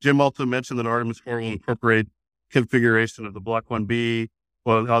 Jim also mentioned that Artemis 4 will incorporate configuration of the Block 1B,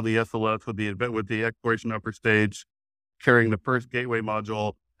 how the SLS with the exploration upper stage, carrying the first Gateway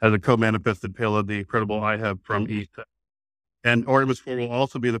module as a co-manifested payload, the incredible IHAB from ESA. And Artemis 4 will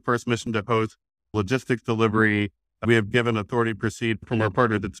also be the first mission to host logistics delivery. We have given authority to proceed from our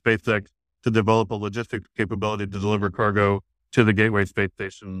partners at SpaceX to develop a logistics capability to deliver cargo to the Gateway space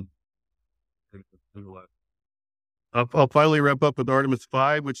station. I'll finally wrap up with Artemis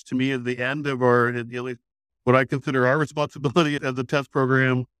 5, which to me is the end of what I consider our responsibility as a test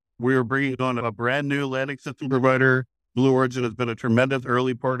program. We are bringing on a brand new landing system provider. Blue Origin has been a tremendous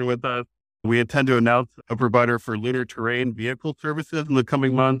early partner with us. We intend to announce a provider for lunar terrain vehicle services in the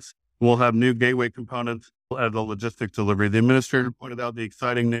coming months. We'll have new Gateway components as a logistics delivery. The administrator pointed out the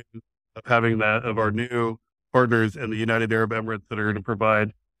exciting news of our new partners in the United Arab Emirates that are going to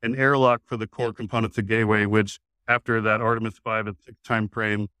provide an airlock for the core components of Gateway, which after that Artemis 5 and 6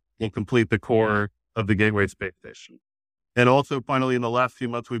 timeframe will complete the core of the Gateway space station. And also finally, in the last few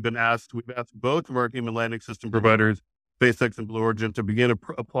months, we've asked both of our human landing system providers, SpaceX and Blue Origin, to begin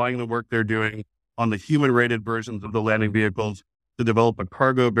applying the work they're doing on the human-rated versions of the landing vehicles to develop a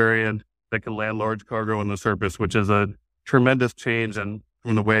cargo variant that can land large cargo on the surface, which is a tremendous change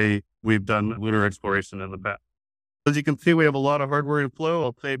from the way we've done lunar exploration in the past. As you can see, we have a lot of hardware in flow.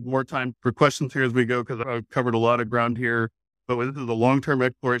 I'll save more time for questions here as we go because I've covered a lot of ground here. But this is a long-term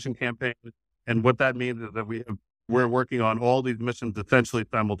exploration campaign, and what that means is that we're working on all these missions essentially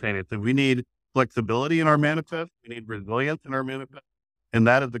simultaneously. We need flexibility in our manifest. We need resilience in our manifest. And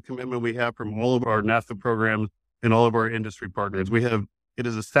that is the commitment we have from all of our NASA programs and all of our industry partners. It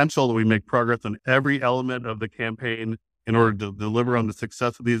is essential that we make progress on every element of the campaign in order to deliver on the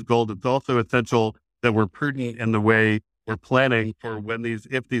success of these goals. It's also essential that we're prudent in the way we're planning for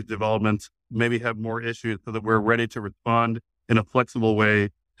if these developments maybe have more issues so that we're ready to respond in a flexible way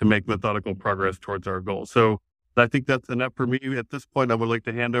to make methodical progress towards our goals. So I think that's enough for me. At this point, I would like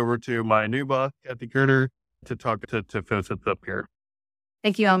to hand over to my new boss, Kathy Kerner, to talk to finish us up here.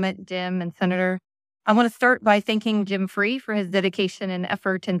 Thank you, Amit, Jim, and Senator. I want to start by thanking Jim Free for his dedication and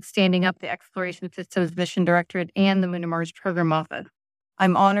effort in standing up the Exploration Systems Mission Directorate and the Moon to Mars Program Office.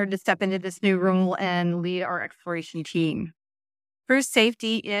 I'm honored to step into this new role and lead our exploration team. Crew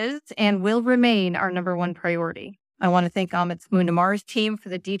safety is and will remain our number one priority. I want to thank Amit's Moon to Mars team for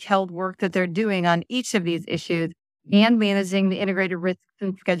the detailed work that they're doing on each of these issues and managing the integrated risks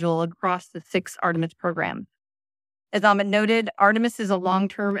and schedule across the 6 Artemis programs. As Amit noted, Artemis is a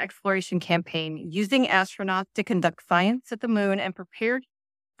long-term exploration campaign using astronauts to conduct science at the moon and prepare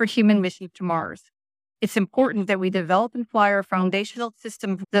for human missions to Mars. It's important that we develop and fly our foundational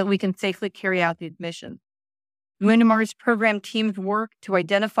systems so that we can safely carry out these missions. Moon to Mars program teams work to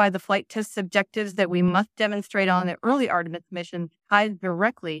identify the flight test objectives that we must demonstrate on the early Artemis missions tied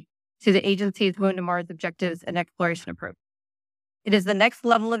directly to the agency's Moon to Mars objectives and exploration approach. It is the next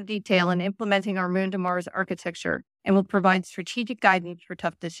level of detail in implementing our Moon to Mars architecture and will provide strategic guidance for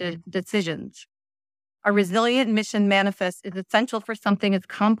tough decisions. Our resilient mission manifest is essential for something as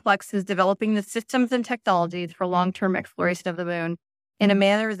complex as developing the systems and technologies for long-term exploration of the moon in a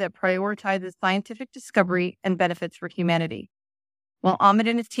manner that prioritizes scientific discovery and benefits for humanity. While Ahmed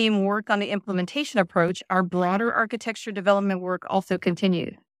and his team work on the implementation approach, our broader architecture development work also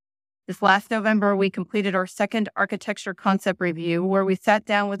continues. This last November, we completed our second architecture concept review, where we sat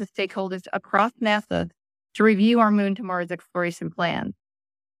down with the stakeholders across NASA to review our Moon to Mars exploration plan.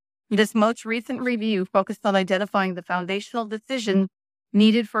 This most recent review focused on identifying the foundational decisions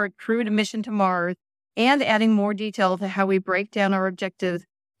needed for a crewed mission to Mars and adding more detail to how we break down our objectives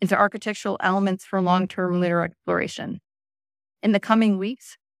into architectural elements for long-term lunar exploration. In the coming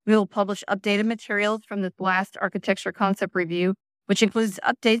weeks, we will publish updated materials from this last architecture concept review, which includes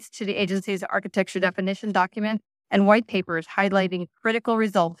updates to the agency's architecture definition document and white papers highlighting critical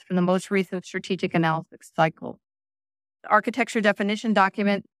results from the most recent strategic analysis cycle. The architecture definition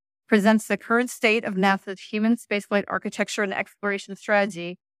document presents the current state of NASA's human spaceflight architecture and exploration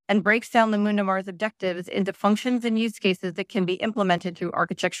strategy and breaks down the Moon to Mars objectives into functions and use cases that can be implemented through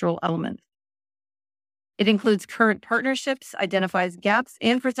architectural elements. It includes current partnerships, identifies gaps,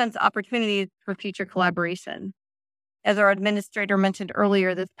 and presents opportunities for future collaboration. As our administrator mentioned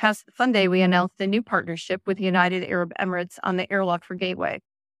earlier, this past Sunday, we announced a new partnership with the United Arab Emirates on the airlock for Gateway.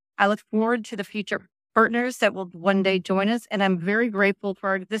 I look forward to the future partners that will one day join us, and I'm very grateful for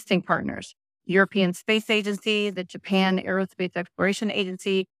our existing partners, the European Space Agency, the Japan Aerospace Exploration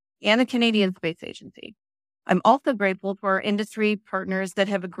Agency, and the Canadian Space Agency. I'm also grateful for our industry partners that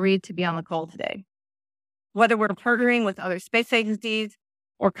have agreed to be on the call today. Whether we're partnering with other space agencies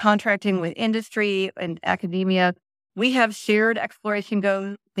or contracting with industry and academia, we have shared exploration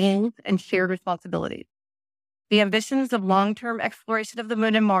goals and shared responsibilities. The ambitions of long-term exploration of the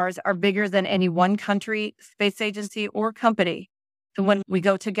Moon and Mars are bigger than any one country, space agency, or company. So when we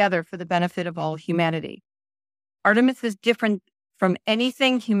go together for the benefit of all humanity. Artemis is different from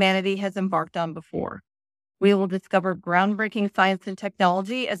anything humanity has embarked on before. We will discover groundbreaking science and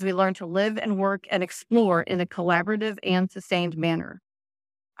technology as we learn to live and work and explore in a collaborative and sustained manner.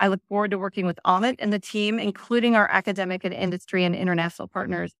 I look forward to working with Amit and the team, including our academic and industry and international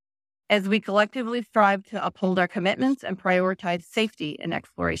partners, as we collectively strive to uphold our commitments and prioritize safety in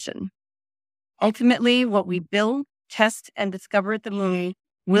exploration. Ultimately, what we build, test, and discover at the Moon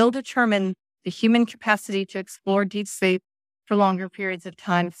will determine the human capacity to explore deep space for longer periods of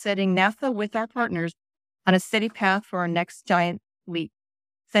time, setting NASA with our partners on a steady path for our next giant leap,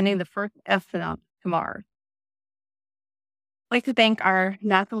 sending the first astronaut to Mars. I'd like to thank our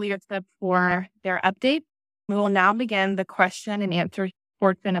NASA leadership for their update. We will now begin the question and answer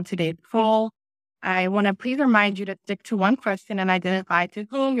portion of today's call. I want to please remind you to stick to one question and identify to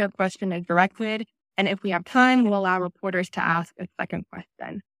whom your question is directed. And if we have time, we'll allow reporters to ask a second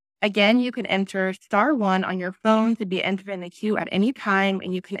question. Again, you can enter *1 on your phone to be entered in the queue at any time,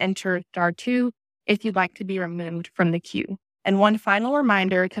 and you can enter *2 if you'd like to be removed from the queue. And one final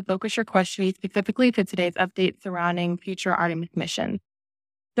reminder to focus your questions specifically to today's update surrounding future Artemis missions.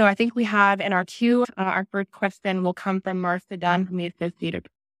 So I think we have in our queue, our first question will come from Martha Dunn from the Associated.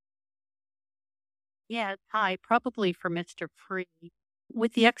 Yes, hi, probably for Mr. Free.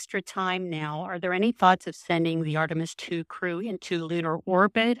 With the extra time now, are there any thoughts of sending the Artemis 2 crew into lunar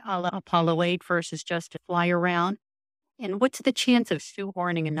orbit, a la Apollo 8 versus just to fly around? And what's the chance of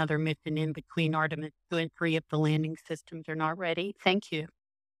shoehorning another mission in between Artemis 2 and 3 if the landing systems are not ready? Thank you.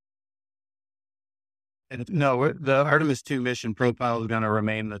 No, the Artemis 2 mission profile is going to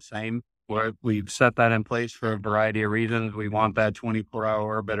remain the same. We've set that in place for a variety of reasons. We want that 24-hour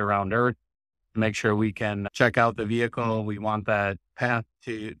orbit around Earth to make sure we can check out the vehicle. We want that path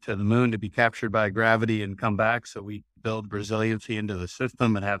to the Moon to be captured by gravity and come back, so we build resiliency into the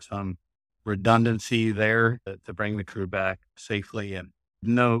system and have some redundancy there to bring the crew back safely. And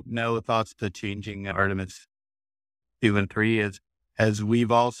no thoughts to changing Artemis 2 and 3. As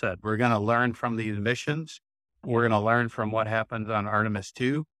we've all said, we're going to learn from these missions. We're going to learn from what happens on Artemis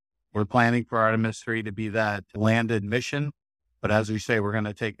 2. We're planning for Artemis 3 to be that landed mission. But as we say, we're going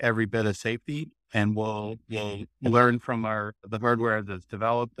to take every bit of safety, and we'll learn from the hardware as it's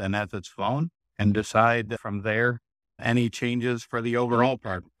developed and as it's flown, and decide from there any changes for the overall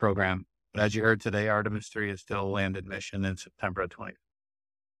program. But as you heard today, Artemis 3 is still a landed mission in September of 2020.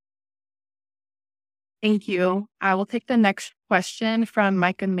 Thank you. I will take the next question from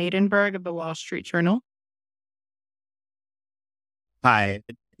Micah Maidenberg of the Wall Street Journal. Hi.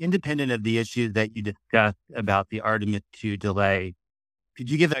 Independent of the issues that you discussed about the Artemis 2 delay, could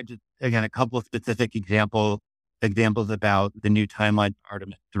you give again a couple of specific examples about the new timeline for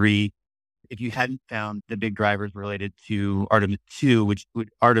Artemis 3? If you hadn't found the big drivers related to Artemis 2, which would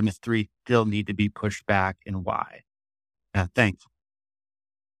Artemis 3 still need to be pushed back, and why? Thanks.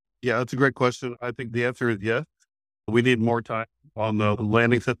 Yeah, that's a great question. I think the answer is yes. We need more time on the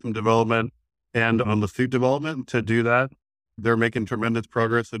landing system development and on the suit development to do that. They're making tremendous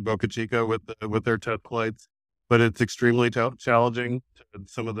progress at Boca Chica with their test flights, but it's extremely challenging.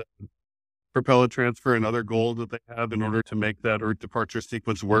 Some of the propellant transfer and other goals that they have in order to make that Earth departure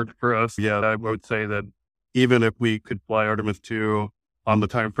sequence work for us. Yeah, I would say that even if we could fly Artemis 2 on the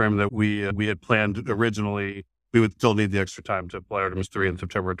time frame that we had planned originally, we would still need the extra time to fly Artemis 3 in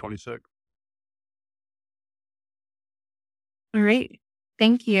September 26th. All right.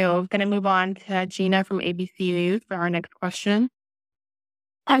 Thank you. I'm going to move on to Gina from ABC News for our next question.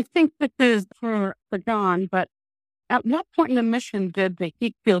 I think this is for John, but at what point in the mission did the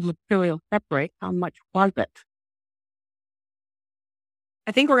heat field material separate? How much was it?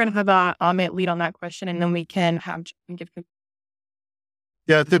 I think we're going to have Amit lead on that question, and then we can have John give him.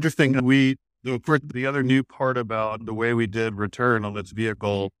 Yeah, it's interesting. Of course, the other new part about the way we did return on this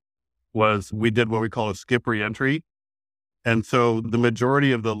vehicle was we did what we call a skip reentry. And so the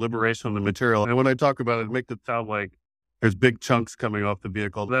majority of the liberation of the material, and when I talk about it, it makes it sound like there's big chunks coming off the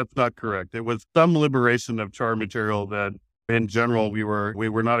vehicle. That's not correct. It was some liberation of char material that in general, we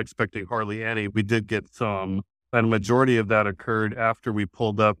were not expecting hardly any. We did get some, and a majority of that occurred after we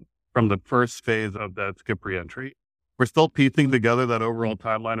pulled up from the first phase of that skip reentry. We're still piecing together that overall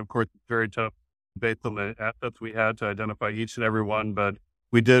timeline. Of course, it's very tough based on the assets we had to identify each and every one, but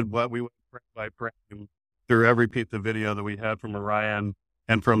we did what we went frame by frame through every piece of video that we had from Orion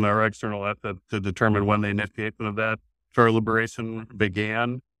and from our external assets to determine when the initiation of that char liberation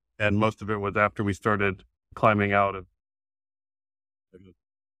began. And most of it was after we started climbing out of.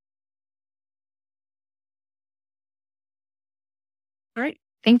 All right.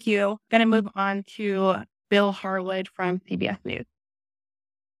 Thank you. Going to move on to Bill Harwood from CBS News.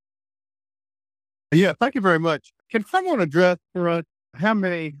 Yeah, thank you very much. Can someone address for us how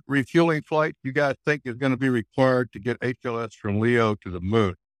many refueling flights you guys think is going to be required to get HLS from LEO to the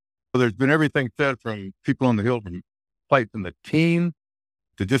moon? So there's been everything said from people on the Hill, from flights in the teens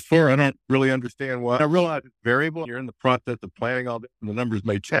to just four. I don't really understand why. I realize it's variable. You're in the process of planning all this and the numbers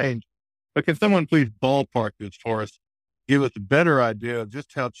may change. But can someone please ballpark this for us? Give us a better idea of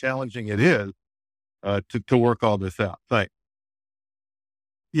just how challenging it is to work all this out. Thanks.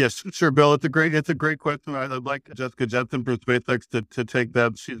 Yes, sure, Bill. It's a great question. I'd like Jessica Jensen from SpaceX to take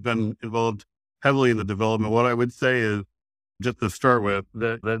that. She's been involved heavily in the development. What I would say is, just to start with,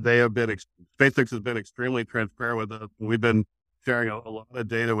 that SpaceX has been extremely transparent with us. We've been sharing a lot of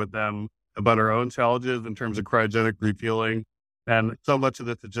data with them about our own challenges in terms of cryogenic refueling. And so much of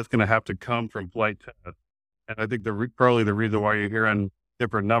this is just going to have to come from flight tests. And I think probably the reason why you're hearing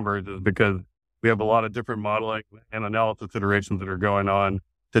different numbers is because we have a lot of different modeling and analysis iterations that are going on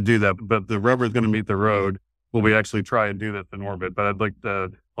to do that. But the rubber is going to meet the road when we actually try and do this in orbit. But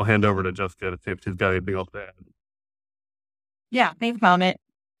I'll hand over to Jessica to see if she's got anything else to add. Yeah, thanks, Amit.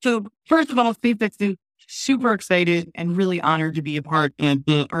 So first of all, SpaceX is super excited and really honored to be a part of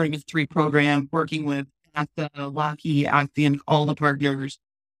the Artemis 3 program, working with NASA, Lockheed, and all the partners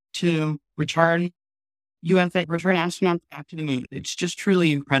to return astronauts back to the moon. It's just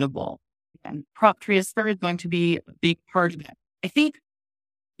truly incredible. And prop transfer is going to be a big part of that. I think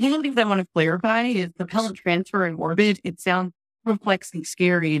one of the things I want to clarify is propellant transfer in orbit. It sounds complex and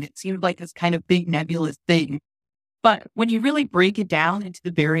scary, and it seems like this kind of big nebulous thing. But when you really break it down into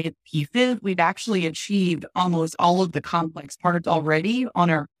the various pieces, we've actually achieved almost all of the complex parts already on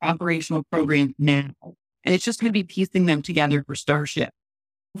our operational program now. And it's just going to be piecing them together for Starship.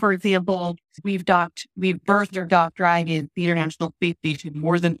 For example, we've birthed or docked drive in the International Space Station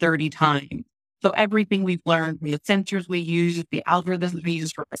more than 30 times. So everything we've learned, the sensors we use, the algorithms we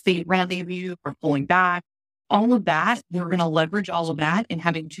use for safe rendezvous, for pulling back, all of that, we're going to leverage all of that in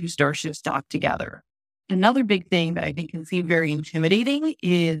having two Starships docked together. Another big thing that I think can seem very intimidating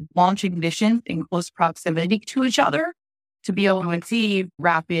is launching missions in close proximity to each other to be able to achieve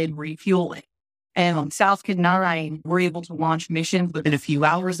rapid refueling. And on Falcon 9, we're able to launch missions within a few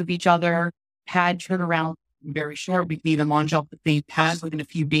hours of each other. Pad turnaround very short. We can even launch off the same pad within a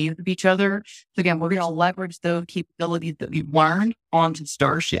few days of each other. So again, we're going to leverage those capabilities that we've learned onto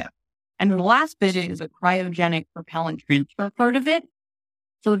Starship. And the last bit is a cryogenic propellant transfer part of it.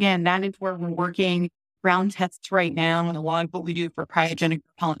 So again, that is where we're working ground tests right now, and a lot of what we do for cryogenic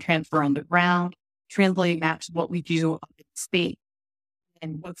propellant transfer on the ground, translating that to what we do up in space.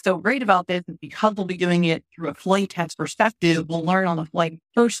 And what's so great about this is because we'll be doing it through a flight test perspective, we'll learn on the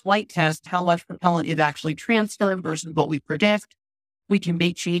first flight test how much propellant is actually transferred versus what we predict. We can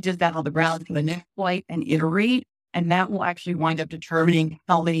make changes that on the ground for the next flight and iterate, and that will actually wind up determining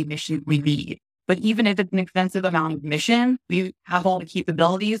how many missions we need. But even if it's an extensive amount of mission, we have all the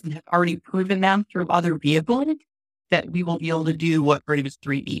capabilities and have already proven them through other vehicles that we will be able to do what Artemis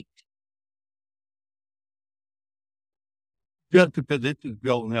 3 needs. Jessica, this is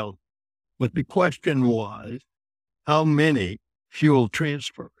Bill Nelson. But the question was, how many fuel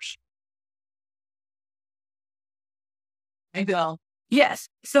transfers? I will. Yes.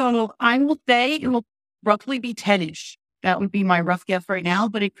 So I will say it will roughly be 10-ish. That would be my rough guess right now,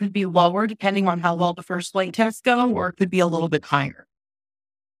 but it could be lower depending on how well the first flight tests go, or it could be a little bit higher.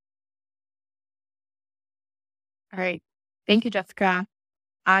 All right. Thank you, Jessica.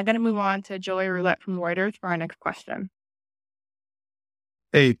 I'm going to move on to Joey Roulette from Reuters for our next question.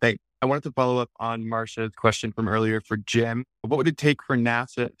 Hey, thanks. I wanted to follow up on Marcia's question from earlier for Jim. What would it take for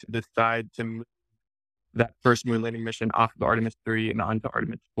NASA to decide to move that first moon landing mission off of Artemis 3 and onto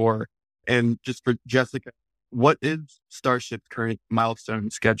Artemis 4? And just for Jessica, what is Starship's current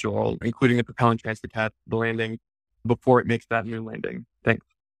milestone schedule, including the propellant transfer test, the landing, before it makes that moon landing? Thanks.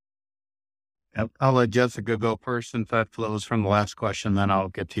 I'll let Jessica go first since that flows from the last question, then I'll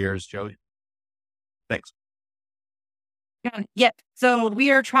get to yours, Joey. Thanks. Yep. So we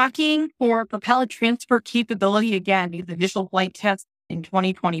are tracking for propellant transfer capability again, these initial flight tests in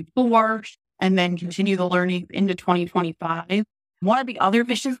 2024, and then continue the learning into 2025. One of the other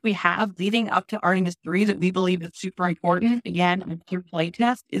missions we have leading up to Artemis 3 that we believe is super important, again, another flight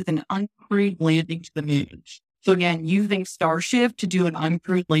test, is an uncrewed landing to the moon. So again, using Starship to do an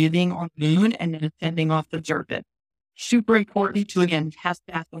uncrewed landing on the moon and then ascending off the surface. Super important to, again, test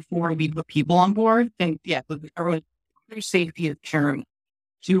that before we put people on board. And yeah, everyone's safety is paramount.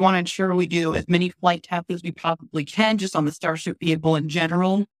 So we want to ensure we do as many flight tests as we possibly can, just on the Starship vehicle in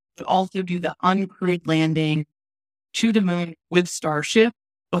general, but also do the uncrewed landing to the moon with Starship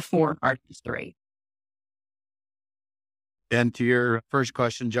before Artemis 3. And to your first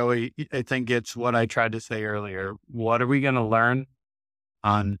question, Joey, I think it's what I tried to say earlier. What are we going to learn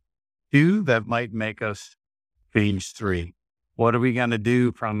on 2 that might make us phase 3? What are we going to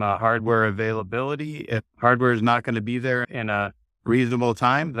do from a hardware availability? If hardware is not going to be there in a reasonable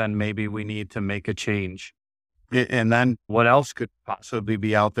time, then maybe we need to make a change. And then what else could possibly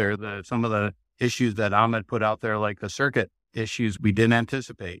be out there? Some of the issues that Ahmed put out there, like the circuit issues we didn't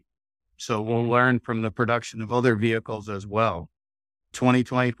anticipate. So we'll learn from the production of other vehicles as well.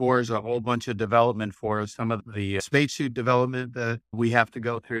 2024 is a whole bunch of development for us. Some of the spacesuit development that we have to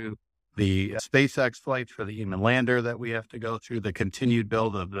go through, the SpaceX flights for the human lander that we have to go through, the continued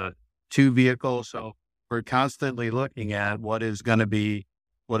build of the 2 vehicles. So we're constantly looking at what is going to be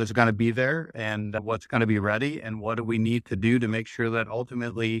there and what's going to be ready, and what do we need to do to make sure that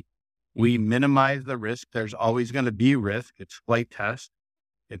ultimately we minimize the risk. There's always going to be risk. It's flight test.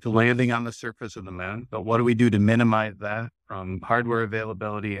 It's landing on the surface of the moon. But what do we do to minimize that from hardware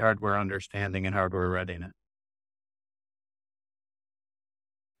availability, hardware understanding, and hardware readiness?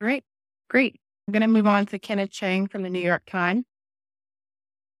 Great. I'm going to move on to Kenneth Chang from the New York Times.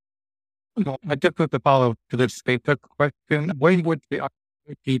 I just want to follow to the SpaceX question. When would the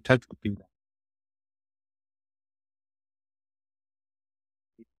opportunity test be?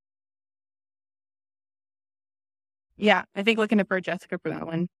 Yeah, I think looking for Jessica for that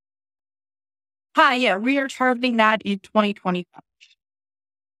one. Hi, yeah, we are targeting that in 2025.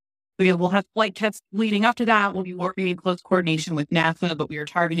 So yeah, we'll have flight tests leading up to that. We'll be working in close coordination with NASA, but we are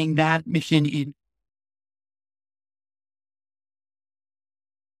targeting that mission in.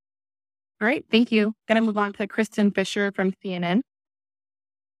 Great, thank you. Going to move on to Kristen Fisher from CNN.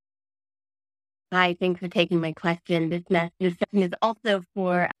 Hi, thanks for taking my question. This session is also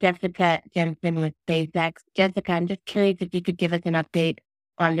for Jessica Jensen with SpaceX. Jessica, I'm just curious if you could give us an update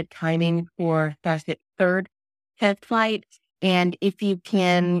on the timing for Starship's 3rd test flight, and if you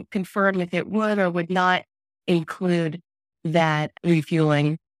can confirm if it would or would not include that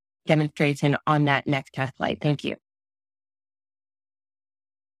refueling demonstration on that next test flight. Thank you.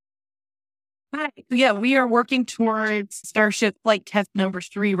 Hi. Yeah, we are working towards Starship flight test number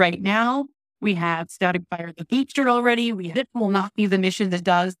 3 right now. We have static fired the booster already. This will not be the mission that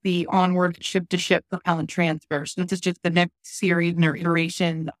does the onward ship-to-ship propellant transfer. So this is just the next series or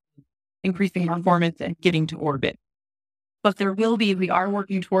iteration, increasing performance and getting to orbit. But we are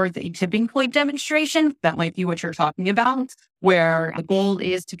working towards a tipping point demonstration. That might be what you're talking about, where the goal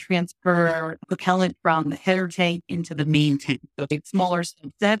is to transfer propellant from the header tank into the main tank. So a smaller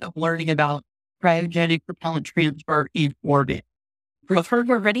subset of learning about cryogenic propellant transfer in orbit. From a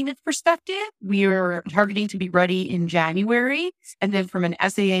hardware readiness perspective, we are targeting to be ready in January. And then from an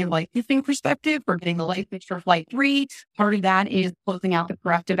SAA licensing perspective, we're getting the license for Flight 3. Part of that is closing out the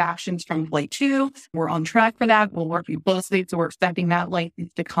corrective actions from Flight 2. We're on track for that. We'll work with closely, so we're expecting that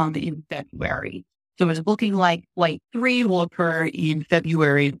license to come in February. So it's looking like Flight 3 will occur in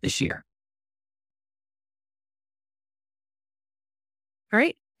February of this year.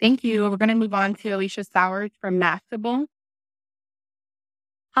 Great, thank you. We're going to move on to Alicia Sowers from Mastable.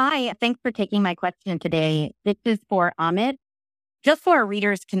 Hi, thanks for taking my question today. This is for Amit. Just so our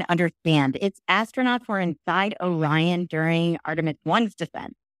readers can understand, its astronauts were inside Orion during Artemis 1's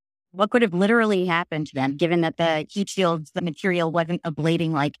descent. What could have literally happened to them, given that the heat shields, the material wasn't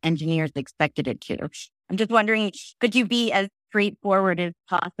ablating like engineers expected it to? I'm just wondering, could you be as straightforward as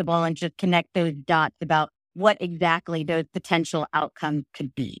possible and just connect those dots about what exactly those potential outcomes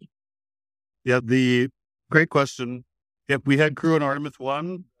could be? Yeah, great question. If we had crew in Artemis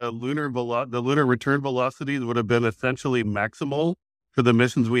 1, the lunar return velocities would have been essentially maximal for the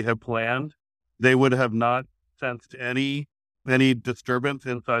missions we have planned. They would have not sensed any disturbance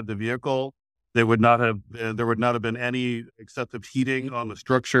inside the vehicle. There would not have been any excessive heating on the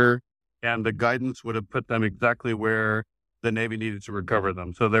structure, and the guidance would have put them exactly where the Navy needed to recover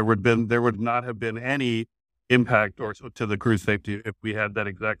them. So there would not have been any impact or to the crew safety if we had that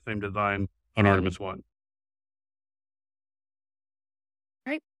exact same design on Artemis 1.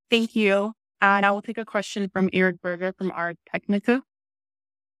 Right. Thank you. And I will take a question from Eric Berger from our Technica.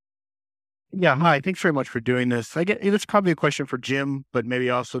 Yeah, hi. Thanks very much for doing this. I get it's probably a question for Jim, but maybe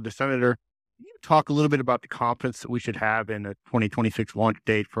also the Senator. Can you talk a little bit about the confidence that we should have in a 2026 launch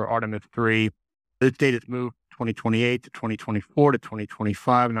date for Artemis 3? This date has moved 2028 to 2024 to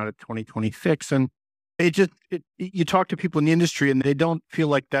 2025, not to 2026. And you talk to people in the industry and they don't feel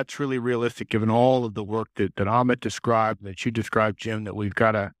like that's really realistic, given all of the work that Amit described, that you described, Jim, that we've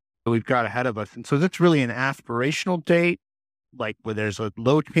got ahead of us. And so that's really an aspirational date, like where there's a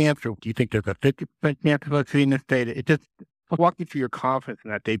low chance, or do you think there's a 50% chance of us seeing this data? It just walk me through your confidence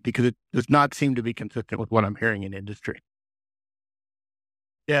in that date, because it does not seem to be consistent with what I'm hearing in industry.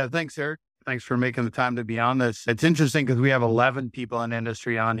 Yeah, thanks, Eric. Thanks for making the time to be on this. It's interesting because we have 11 people in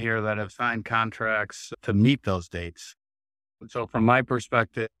industry on here that have signed contracts to meet those dates. So from my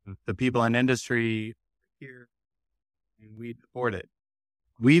perspective, the people in industry here, and we support it.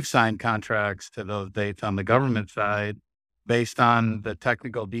 We've signed contracts to those dates on the government side based on the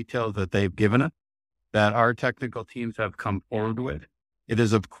technical details that they've given us, that our technical teams have come forward with. It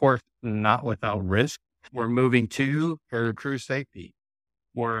is, of course, not without risk. We're moving for crew safety.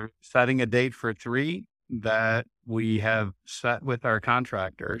 We're setting a date for 3 that we have set with our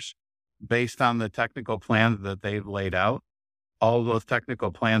contractors based on the technical plans that they've laid out. All of those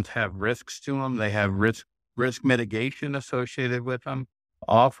technical plans have risks to them. They have risk mitigation associated with them,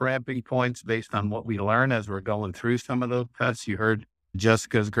 off-ramping points based on what we learn as we're going through some of those tests. You heard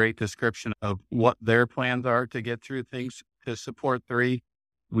Jessica's great description of what their plans are to get through things to support 3.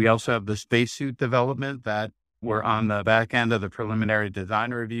 We also have the spacesuit development that we're on the back end of the preliminary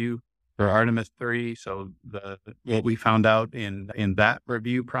design review for Artemis 3. So what we found out in that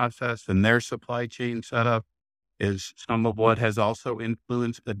review process and their supply chain setup is some of what has also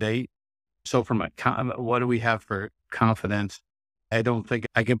influenced the date. So from what do we have for confidence? I don't think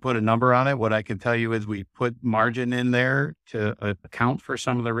I can put a number on it. What I can tell you is we put margin in there to account for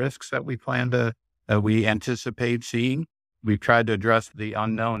some of the risks that we anticipate seeing. We've tried to address the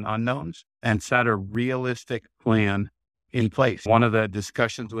unknown unknowns and set a realistic plan in place. One of the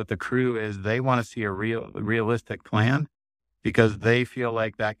discussions with the crew is they want to see a realistic plan because they feel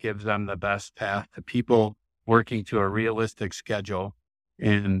like that gives them the best path to people working to a realistic schedule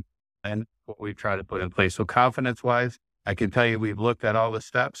and what we try to put in place. So confidence-wise, I can tell you we've looked at all the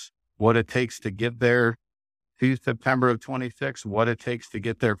steps, what it takes to get there to September of 26, what it takes to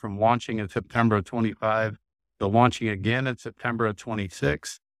get there from launching in September of 25 to launching again in September of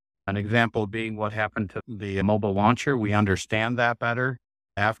 26. An example being what happened to the mobile launcher. We understand that better.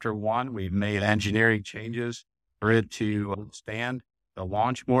 After 1, we've made engineering changes for it to stand the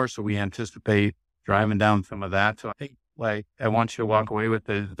launch more. So we anticipate driving down some of that. So I think I want you to walk away with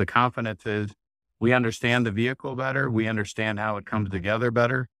the confidence is we understand the vehicle better. We understand how it comes together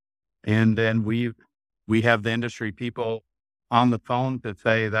better. And then we have the industry people on the phone to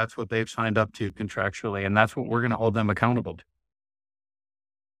say that's what they've signed up to contractually. And that's what we're going to hold them accountable to.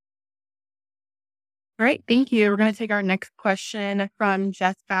 Great. Thank you. We're going to take our next question from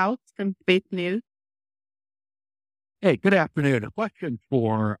Jess Bouts from Space News. Hey, good afternoon. A question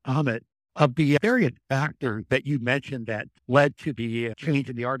for Amit. Of the various factors that you mentioned that led to the change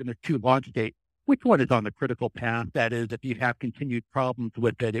in the Artemis 2 launch date, which one is on the critical path? That is, if you have continued problems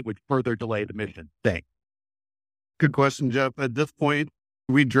with it, it would further delay the mission. Thanks. Good question, Jeff. At this point,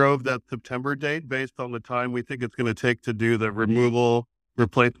 we drove that September date based on the time we think it's going to take to do the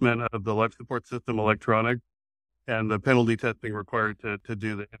replacement of the life support system electronic and the penalty testing required to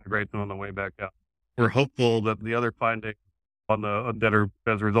do the integration on the way back out. We're hopeful that the other findings that are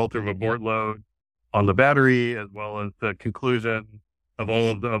as a result of abort load on the battery, as well as the conclusion of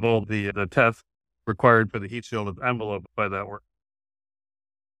all the tests required for the heat shield is enveloped by that work.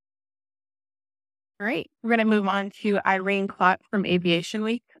 Great. We're going to move on to Irene Clark from Aviation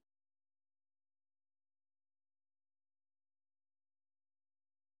Week.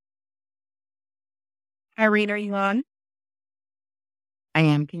 Irene, are you on? I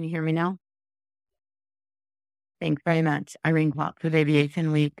am. Can you hear me now? Thanks very much. Irene Clark with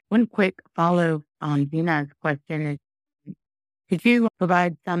Aviation Week. One quick follow on Gina's question is, could you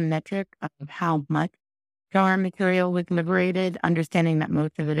provide some metric of how much jar material was liberated, understanding that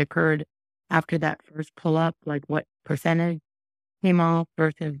most of it occurred after that first pull-up, like what percentage came off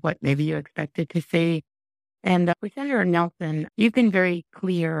versus what maybe you expected to see? And with Senator Nelson, you've been very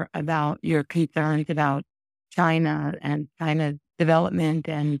clear about your concerns about China and China's development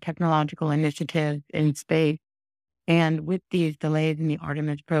and technological initiatives in space. And with these delays in the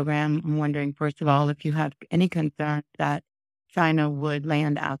Artemis program, I'm wondering, first of all, if you have any concerns that China would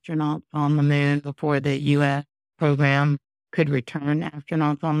land astronauts on the moon before the U.S. program could return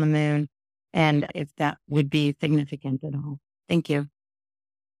astronauts on the moon, and if that would be significant at all. Thank you.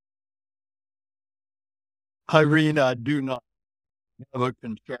 Irene, I do not have a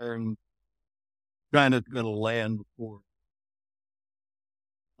concern China's going to land before.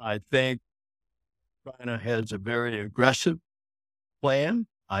 I think China has a very aggressive plan.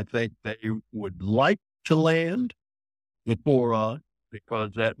 I think they would like to land before us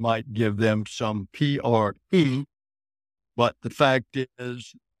because that might give them some PRE. But the fact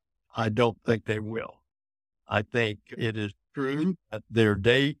is, I don't think they will. I think it is true that their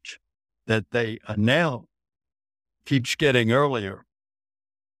date that they announce keeps getting earlier.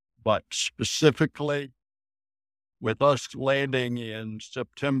 But specifically, with us landing in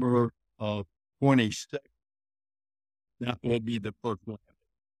September of 26, that will be the first landing.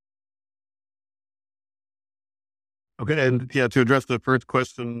 Okay, and yeah, to address the first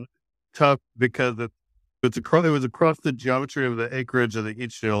question, tough because it was across the geometry of the acreage of the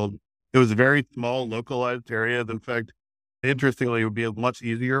heat shield. It was a very small, localized area. In fact, interestingly, it would be much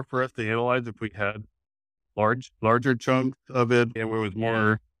easier for us to analyze if we had larger chunks of it and it was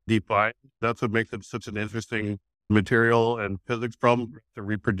more defined. That's what makes it such an interesting material and physics problem to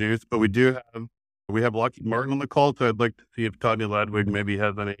reproduce. But we have Lockheed Martin on the call, so I'd like to see if Tanya Ladwig maybe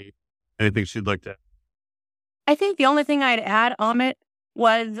has anything she'd like to add. I think the only thing I'd add, Amit,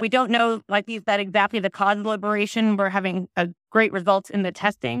 was we don't know, like you said, exactly the cause of liberation. We're having great results in the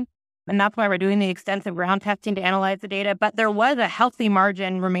testing, and that's why we're doing the extensive ground testing to analyze the data. But there was a healthy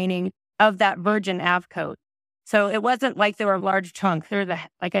margin remaining of that virgin AV coat. So it wasn't like there were large chunks. There's,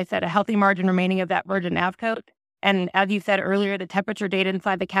 like I said, a healthy margin remaining of that virgin AV coat. And as you said earlier, the temperature data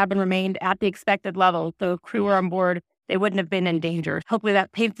inside the cabin remained at the expected level. So if crew were on board, they wouldn't have been in danger. Hopefully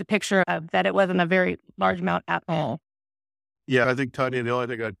that paints the picture of that it wasn't a very large amount at all. Yeah, I think, Tanya, the only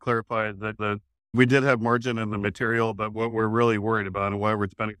thing I'd clarify is that we did have margin in the material, but what we're really worried about and why we're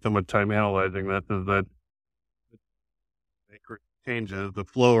spending so much time analyzing that is that changes, the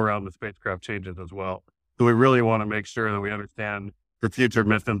flow around the spacecraft changes as well. So we really want to make sure that we understand for future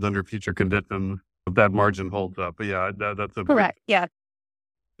missions under future conditions if that margin holds up. But yeah, that's a correct. Yeah.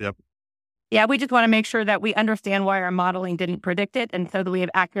 Yep. Yeah, we just want to make sure that we understand why our modeling didn't predict it, and so that we have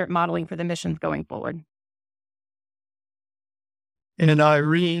accurate modeling for the missions going forward. And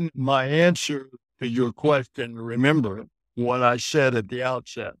Irene, my answer to your question, remember what I said at the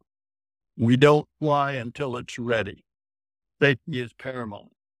outset. We don't fly until it's ready. Safety is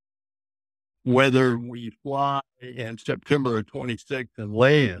paramount. Whether we fly in September of 26 and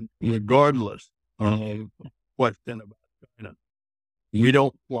land, regardless of the question about China, we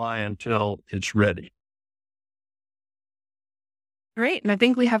don't fly until it's ready. Great. And I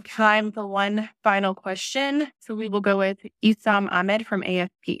think we have time for one final question. So we will go with Isam Ahmed from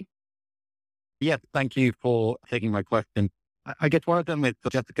AFP. Yes, thank you for taking my question. I guess one of them is,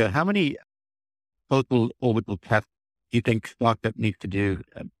 Jessica, how many total orbital tests do you think Starship needs to do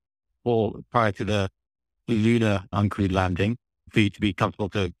prior to the lunar uncrewed landing for you to be comfortable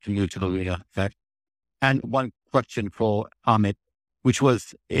to move to the lunar effect? And one question for Amit, which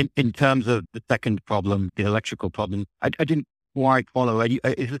was in terms of the second problem, the electrical problem, I didn't quite follow. Is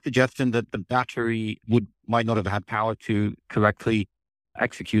the suggestion that the battery might not have had power to correctly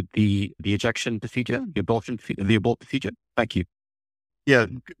execute the ejection procedure, the abort procedure? Thank you. Yeah,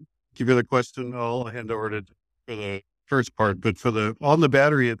 give you the question. I'll hand over for the first part, but on the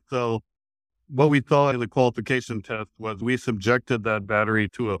battery itself, what we saw in the qualification test was we subjected that battery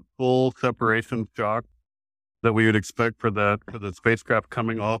to a full separation shock that we would expect for the spacecraft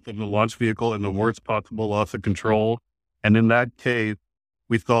coming off of the launch vehicle and the worst possible loss of control. And in that case,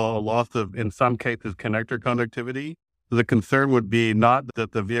 we saw a loss of, in some cases, connector conductivity. The concern would be not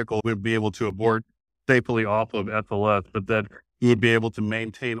that the vehicle would be able to abort safely off of SLS, but that we would be able to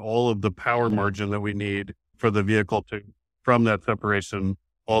maintain all of the power margin that we need for the vehicle from that separation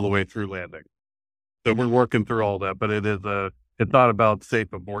all the way through landing. So we're working through all that, but it's not about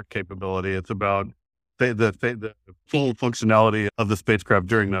safe abort capability. It's about the full functionality of the spacecraft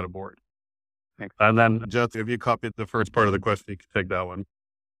during that abort. Thanks. And then, Jess, if you copied the first part of the question, you can take that one.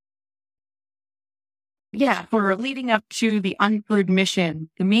 Yeah, for leading up to the uncrewed mission,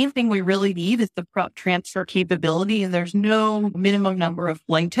 the main thing we really need is the prop transfer capability, and there's no minimum number of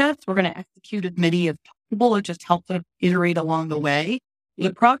flight tests. We're going to execute as many as possible. It just helps us iterate along the way.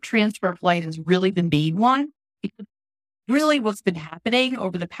 The prop transfer flight has really been the main one. Because really what's been happening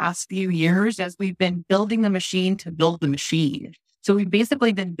over the past few years as we've been building the machine to build the machine. So we've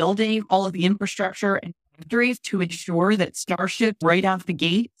basically been building all of the infrastructure and factories to ensure that Starship right out the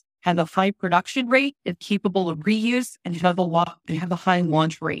gate has a high production rate, is capable of reuse, and have a high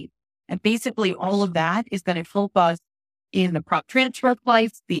launch rate. And basically all of that is going to help us in the prop transfer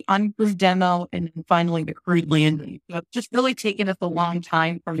flights, the uncrewed demo, and then finally the crewed landing. So it's just really taken us a long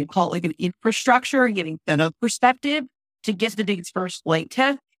time from we call it like an infrastructure, getting setup perspective to get to these first flight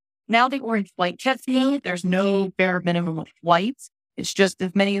tests. Now that we're in flight testing, there's no bare minimum of flights. It's just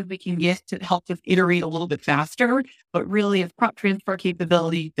as many as we can get to help us iterate a little bit faster, but really it's prop transfer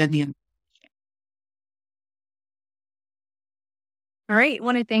capability than the. All right. I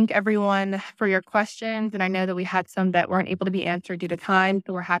want to thank everyone for your questions. And I know that we had some that weren't able to be answered due to time.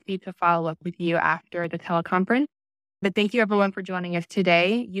 So we're happy to follow up with you after the teleconference. But thank you everyone for joining us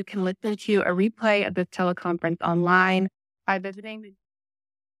today. You can listen to a replay of this teleconference online by visiting the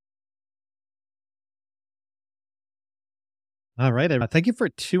All right. Thank you for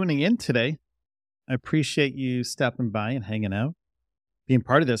tuning in today. I appreciate you stopping by and hanging out, being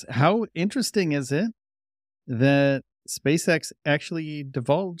part of this. How interesting is it that SpaceX actually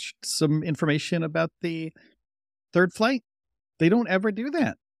divulged some information about the third flight? They don't ever do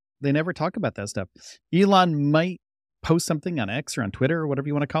that. They never talk about that stuff. Elon might post something on X or on Twitter or whatever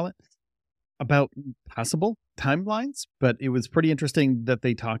you want to call it about possible timelines, but it was pretty interesting that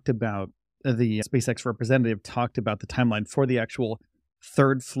they talked about the SpaceX representative talked about the timeline for the actual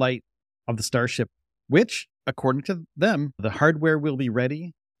third flight of the Starship, which, according to them, the hardware will be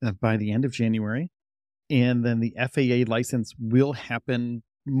ready by the end of January. And then the FAA license will happen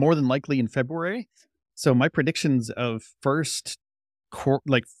more than likely in February. So my predictions of first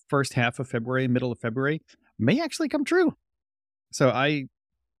half of February, middle of February may actually come true. So I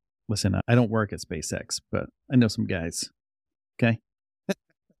don't work at SpaceX, but I know some guys. Okay.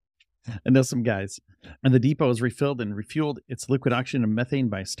 I know some guys. And the depot has refilled and refueled its liquid oxygen and methane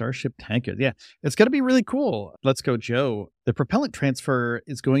by Starship tankers. Yeah, it's going to be really cool. Let's go, Joe. The propellant transfer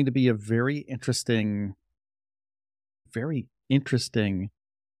is going to be a very interesting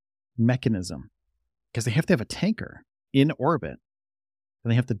mechanism because they have to have a tanker in orbit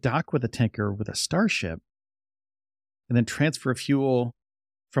and they have to dock with a tanker with a Starship and then transfer fuel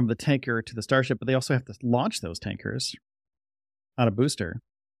from the tanker to the Starship. But they also have to launch those tankers on a booster.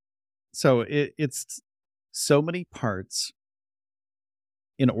 So it's so many parts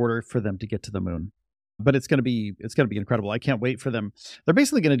in order for them to get to the moon, but it's going to be incredible. I can't wait for them. They're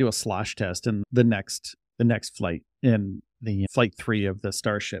basically going to do a slosh test in the next flight, in the flight 3 of the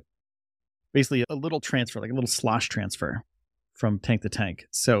Starship. Basically a little transfer, like a little slosh transfer from tank to tank.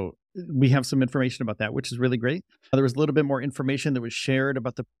 So we have some information about that, which is really great. There was a little bit more information that was shared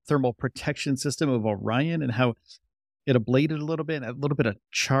about the thermal protection system of Orion and how it ablated a little bit of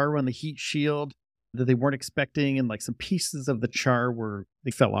char on the heat shield that they weren't expecting. And like some pieces of the char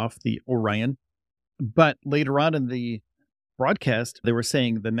they fell off the Orion. But later on in the broadcast, they were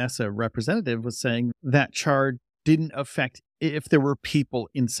saying, the NASA representative was saying that char didn't affect if there were people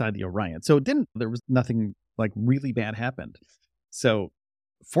inside the Orion. So there was nothing like really bad happened. So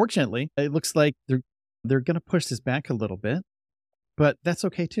fortunately, it looks like they're going to push this back a little bit, but that's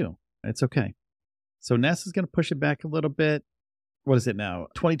okay too. It's okay. So NASA's going to push it back a little bit. What is it now?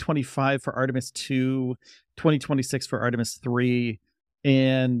 2025 for Artemis 2, 2026 for Artemis 3,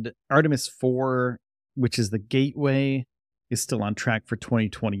 and Artemis 4, which is the gateway, is still on track for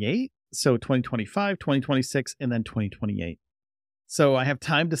 2028. So 2025, 2026, and then 2028. So I have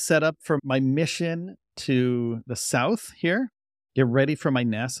time to set up for my mission to the south here. Get ready for my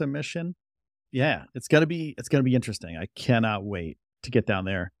NASA mission. Yeah, it's gonna be interesting. I cannot wait to get down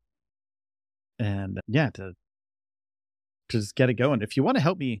there. And to just get it going. If you want to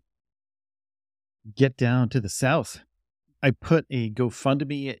help me get down to the south, I put a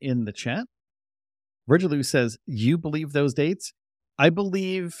GoFundMe in the chat. Virgil says, you believe those dates? I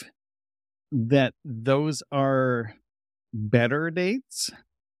believe that those are better dates.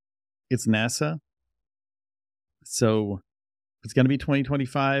 It's NASA. So It's going to be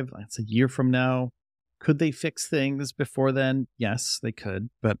 2025. That's a year from now. Could they fix things before then? Yes, they could.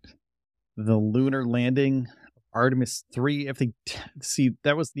 But the lunar landing, Artemis 3, if they see,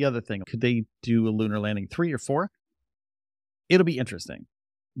 that was the other thing. Could they do a lunar landing 3 or 4? It'll be interesting,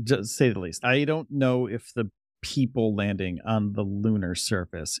 to say the least. I don't know if the people landing on the lunar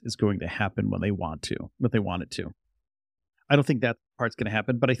surface is going to happen when they want it to. I don't think that part's going to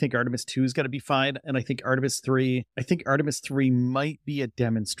happen, but I think Artemis 2 is going to be fine. And I think Artemis 3 might be a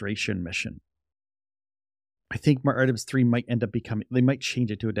demonstration mission. I think Artemis 3 might end up they might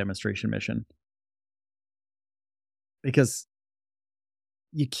change it to a demonstration mission. Because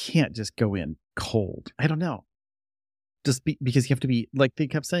you can't just go in cold. I don't know. Because you have to be, like they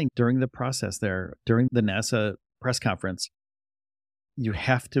kept saying during the process there, during the NASA press conference, you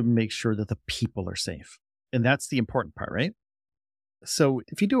have to make sure that the people are safe. And that's the important part, right? So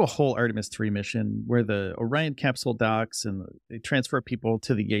if you do a whole Artemis 3 mission where the Orion capsule docks and they transfer people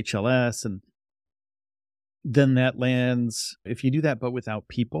to the HLS and then that lands, if you do that but without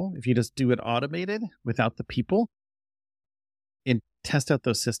people, if you just do it automated without the people and test out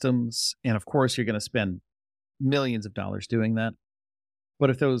those systems, and of course you're going to spend millions of dollars doing that. But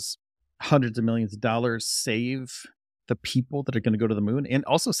if those hundreds of millions of dollars save the people that are going to go to the moon and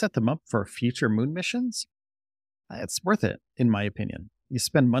also set them up for future moon missions, it's worth it, in my opinion. You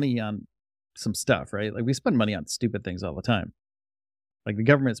spend money on some stuff, right? Like we spend money on stupid things all the time. Like the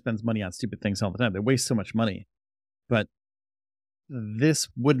government spends money on stupid things all the time. They waste so much money. But this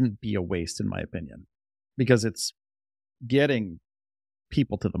wouldn't be a waste, in my opinion, because it's getting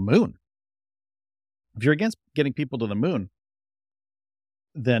people to the moon. If you're against getting people to the moon,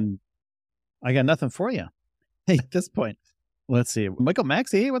 then I got nothing for you. Hey, at this point, let's see. Michael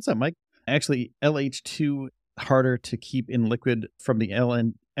Maxey, hey, what's up, Mike? Actually, LH2 harder to keep in liquid from the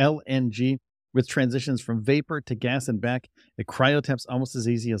LNG with transitions from vapor to gas and back. It cryotaps almost as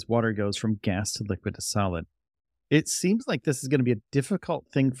easy as water goes from gas to liquid to solid. It seems like this is going to be a difficult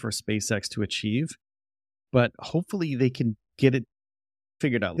thing for SpaceX to achieve, but hopefully they can get it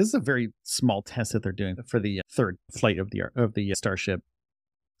figured out. This is a very small test that they're doing for the third flight of the Starship.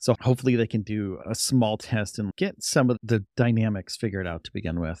 So hopefully they can do a small test and get some of the dynamics figured out to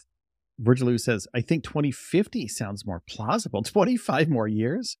begin with. Virgilou says, I think 2050 sounds more plausible. 25 more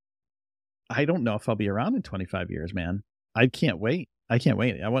years? I don't know if I'll be around in 25 years, man. I can't wait. I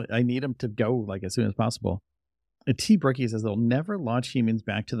need them to go like as soon as possible. T. Brookie says they'll never launch humans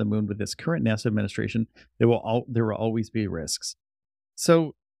back to the moon with this current NASA administration. There will always be risks.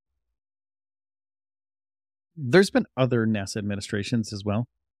 So there's been other NASA administrations as well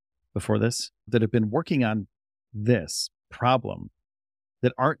before this that have been working on this problem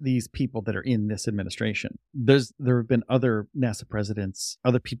that aren't these people that are in this administration. There have been other NASA presidents,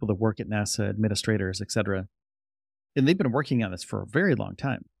 other people that work at NASA, administrators, etc. And they've been working on this for a very long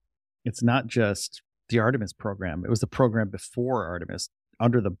time. It's not just the Artemis program. It was the program before Artemis,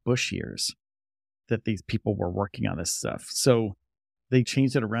 under the Bush years, that these people were working on this stuff. So they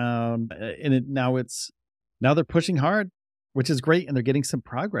changed it around, and now they're pushing hard, which is great, and they're getting some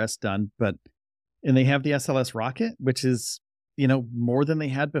progress done. And they have the SLS rocket, which is, more than they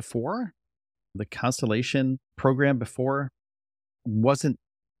had before. The Constellation program before it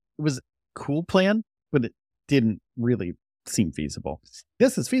was a cool plan, but it didn't really seem feasible.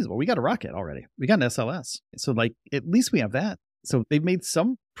 This is feasible. We got a rocket already. We got an SLS. So at least we have that. So they've made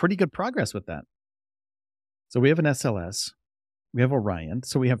some pretty good progress with that. So we have an SLS. We have Orion.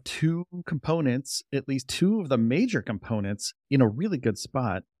 So we have two components, at least two of the major components in a really good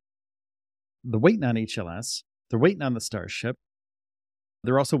spot. They're waiting on HLS. They're waiting on the Starship.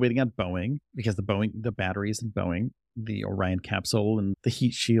 They're also waiting on Boeing because the batteries in Boeing, the Orion capsule and the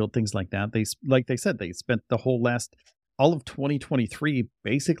heat shield, things like that. They said, they spent the all of 2023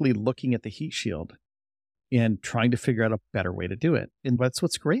 basically looking at the heat shield and trying to figure out a better way to do it. And that's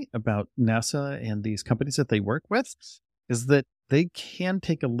what's great about NASA and these companies that they work with, is that they can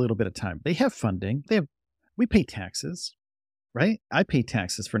take a little bit of time. They have funding. We pay taxes, right? I pay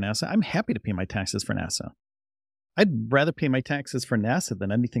taxes for NASA. I'm happy to pay my taxes for NASA. I'd rather pay my taxes for NASA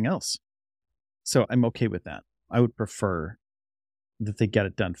than anything else. So I'm okay with that. I would prefer that they get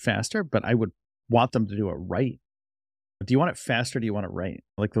it done faster, but I would want them to do it right. Do you want it faster? Do you want it right?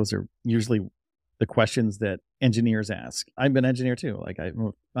 Like those are usually the questions that engineers ask. I'm an engineer too. Like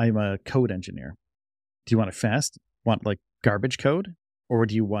I'm a code engineer. Do you want it fast? Want like garbage code? Or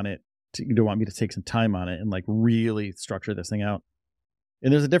do you want me to take some time on it and like really structure this thing out?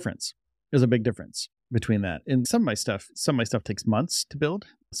 And there's a difference. There's a big difference between that. And some of my stuff takes months to build.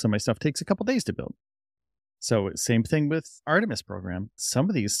 Some of my stuff takes a couple days to build. So same thing with Artemis program. Some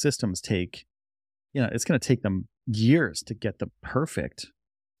of these systems take, it's going to take them years to get them perfect.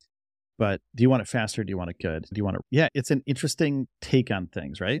 But do you want it faster? Do you want it good? Do you want it? Yeah, it's an interesting take on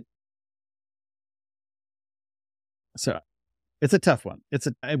things, right? So it's a tough one.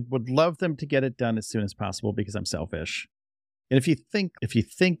 I would love them to get it done as soon as possible because I'm selfish. And if you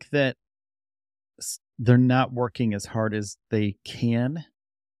think that they're not working as hard as they can,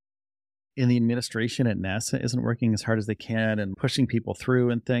 and the administration at NASA isn't working as hard as they can and pushing people through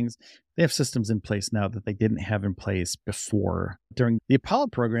and things, they have systems in place now that they didn't have in place before. During the Apollo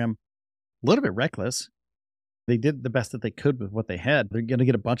program, a little bit reckless. They did the best that they could with what they had. They're going to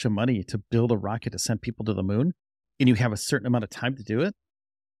get a bunch of money to build a rocket to send people to the moon, and you have a certain amount of time to do it.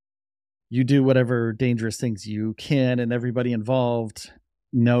 You do whatever dangerous things you can, and everybody involved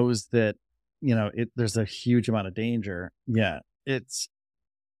knows that, there's a huge amount of danger. Yeah, it's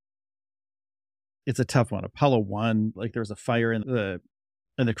a tough one. Apollo 1, like there was a fire in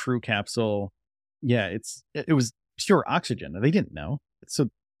the crew capsule. Yeah, it was pure oxygen. They didn't know. So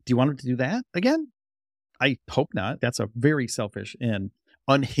do you want them to do that again? I hope not. That's a very selfish and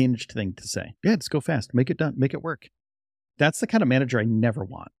unhinged thing to say. Yeah, just go fast. Make it done. Make it work. That's the kind of manager I never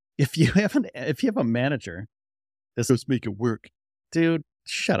want. If you have a manager, let's make it work. Dude,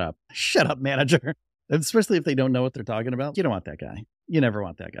 shut up. Shut up, manager. Especially if they don't know what they're talking about. You don't want that guy. You never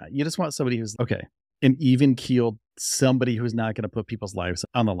want that guy. You just want somebody who's, okay, an even-keeled, somebody who's not going to put people's lives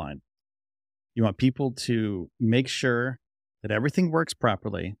on the line. You want people to make sure that everything works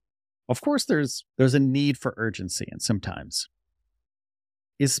properly. Of course, there's a need for urgency, and sometimes.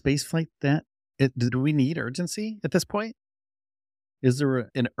 Is spaceflight that? Do we need urgency at this point? Is there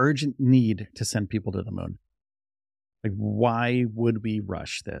an urgent need to send people to the moon? Like, why would we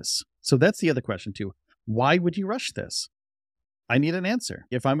rush this? So that's the other question too. Why would you rush this? I need an answer.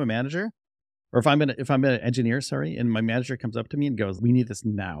 If I'm a manager, or if I'm an engineer, and my manager comes up to me and goes, "We need this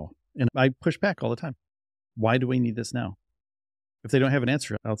now," and I push back all the time. Why do we need this now? If they don't have an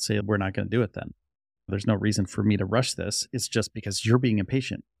answer, I'll say, we're not going to do it then. There's no reason for me to rush this. It's just because you're being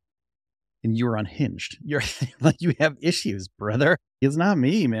impatient and you're unhinged. You're like, you have issues, brother. It's not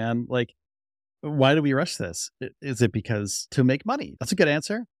me, man. Like, why do we rush this? Is it because to make money? That's a good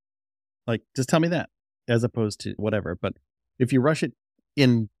answer. Like, just tell me that as opposed to whatever. But if you rush it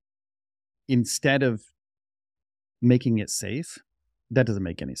instead of making it safe, that doesn't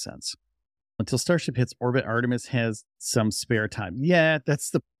make any sense. Until Starship hits orbit, Artemis has some spare time. Yeah,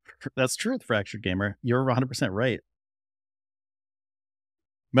 that's truth, Fractured Gamer. You're 100% right.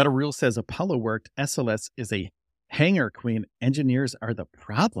 Metal Rule says Apollo worked. SLS is a hangar queen. Engineers are the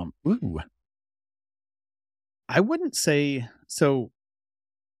problem. Ooh. I wouldn't say so.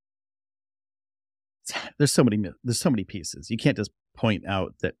 There's so many pieces. You can't just point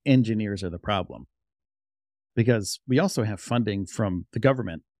out that engineers are the problem, because we also have funding from the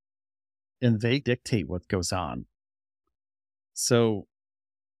government, and they dictate what goes on. So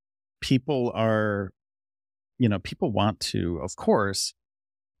people want to, of course,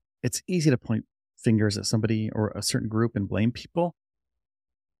 it's easy to point fingers at somebody or a certain group and blame people,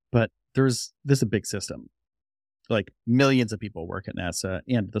 but there's a big system. Like, millions of people work at NASA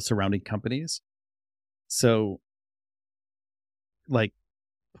and the surrounding companies. So, like,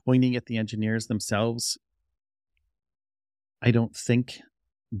 pointing at the engineers themselves, I don't think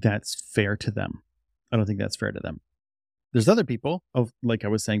that's fair to them. There's other people, like I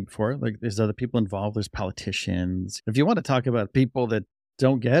was saying before, like there's other people involved. There's politicians. If you want to talk about people that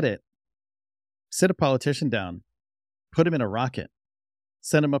don't get it, sit a politician down, put him in a rocket,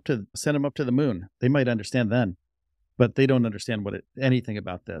 send him up to the moon. They might understand then, but they don't understand anything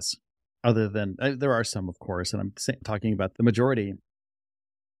about this, other than there are some, of course, and I'm talking about the majority.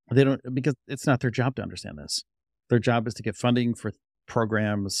 They don't, because it's not their job to understand this. Their job is to get funding for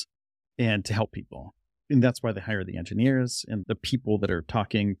programs and to help people. And that's why they hire the engineers and the people that are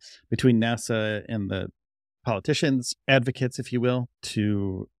talking between NASA and the politicians, advocates, if you will,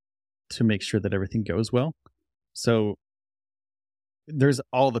 to make sure that everything goes well. So there's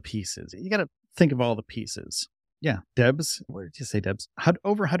all the pieces. You got to think of all the pieces. Yeah. Debs, where did you say Debs?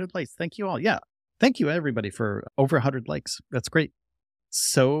 Over 100 likes. Thank you all. Yeah. Thank you, everybody, for over 100 likes. That's great.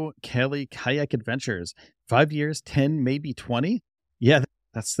 So Kelly Kayak Adventures, 5 years, 10, maybe 20. Yeah,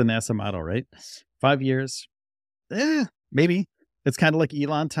 that's the NASA model, right? 5 years. Maybe. It's kind of like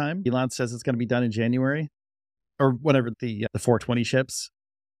Elon time. Elon says it's going to be done in January or whatever, the 420 ships.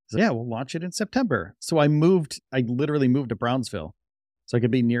 So, yeah, we'll launch it in September. So I literally moved to Brownsville so I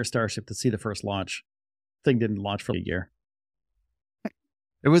could be near Starship to see the first launch. Thing didn't launch for a year.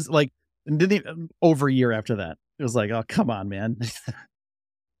 It was like, over a year after that. It was like, oh, come on, man.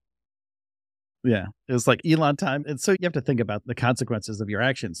 Yeah, it was like Elon time. And so you have to think about the consequences of your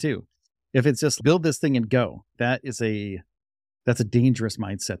actions too. If it's just build this thing and go, that's a dangerous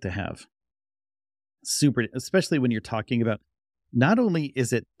mindset to have. Super, especially when you're talking about, not only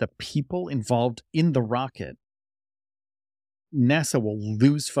is it the people involved in the rocket, NASA will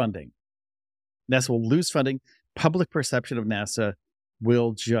lose funding. NASA will lose funding. Public perception of NASA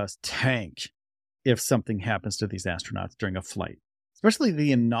will just tank if something happens to these astronauts during a flight, especially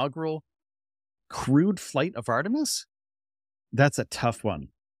the inaugural crewed flight of Artemis. That's a tough one.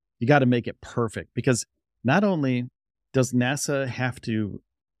 You got to make it perfect, because not only does NASA have to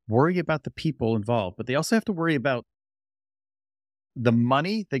worry about the people involved, but they also have to worry about the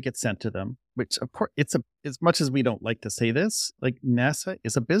money that gets sent to them, which of course as much as we don't like to say this, like NASA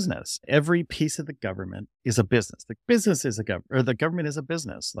is a business. Every piece of the government is a business. The business is the government is a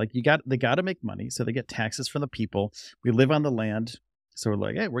business. Like they got to make money. So they get taxes from the people. We live on the land. So we're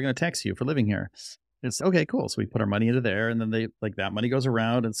like, hey, we're going to tax you for living here. It's okay, cool. So we put our money into there, and then that money goes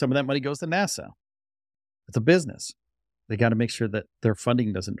around, and some of that money goes to NASA. It's a business. They got to make sure that their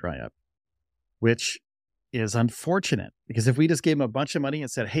funding doesn't dry up, which is unfortunate, because if we just gave them a bunch of money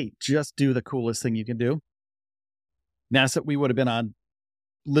and said, hey, just do the coolest thing you can do, NASA, we would have been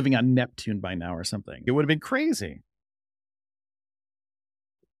living on Neptune by now or something. It would have been crazy.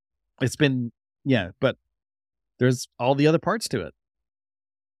 It's been, but there's all the other parts to it.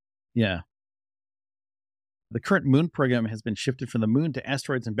 Yeah. The current moon program has been shifted from the moon to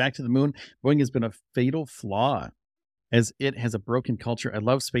asteroids and back to the moon. Boeing has been a fatal flaw, as it has a broken culture. I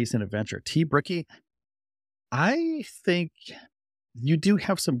love space and adventure. T. Bricky, I think you do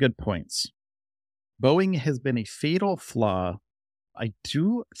have some good points. Boeing has been a fatal flaw. I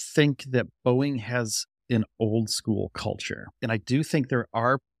do think that Boeing has an old school culture, and I do think there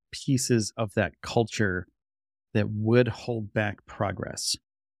are pieces of that culture that would hold back progress.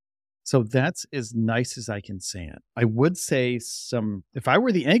 So that's as nice as I can say it. I would say if I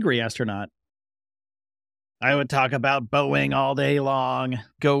were the angry astronaut, I would talk about Boeing all day long,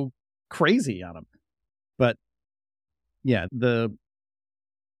 go crazy on them. But yeah, the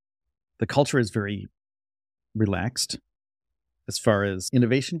culture is very relaxed as far as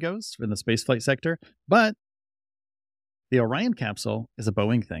innovation goes in the spaceflight sector. But the Orion capsule is a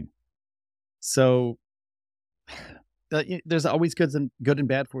Boeing thing. So there's always good and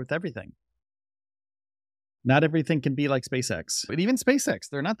bad with everything. Not everything can be like SpaceX. But even SpaceX,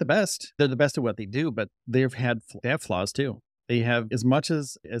 they're not the best. They're the best at what they do, but they have flaws too. They have, as much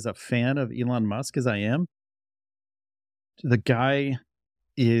as a fan of Elon Musk as I am, the guy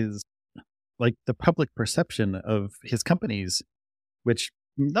is like the public perception of his companies, which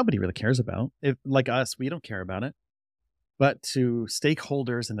nobody really cares about. If, like us, we don't care about it. But to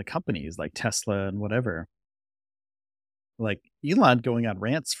stakeholders in the companies like Tesla and whatever, like Elon going on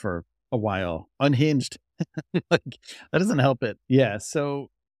rants for a while, unhinged, like that doesn't help it. Yeah.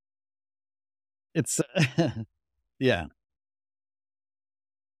 So it's, yeah.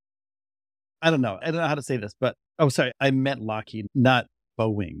 I don't know how to say this, but, oh, sorry. I meant Lockheed, not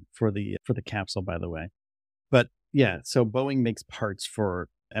Boeing for the capsule, by the way. But yeah, so Boeing makes parts for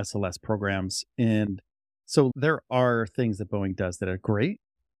SLS programs. And so there are things that Boeing does that are great.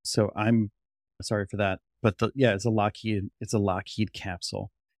 So I'm sorry for that. But it's a Lockheed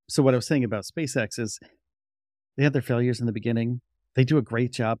capsule. So what I was saying about SpaceX is they had their failures in the beginning. They do a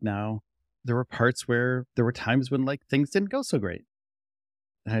great job now. There were parts where there were times when like things didn't go so great.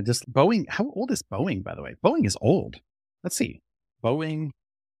 And Boeing, how old is Boeing, by the way? Boeing is old. Let's see. Boeing.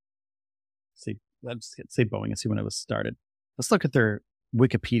 Let's say Boeing and see when it was started. Let's look at their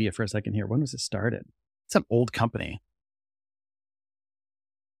Wikipedia for a second here. When was it started? It's an old company.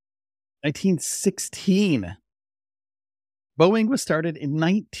 1916. Boeing was started in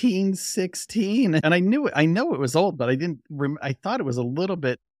 1916. And I know it was old, but I thought it was a little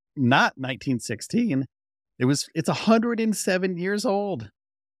bit not 1916. It's 107 years old.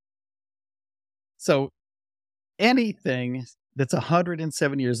 So anything that's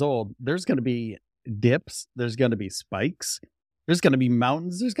 107 years old, there's going to be dips, there's going to be spikes, there's going to be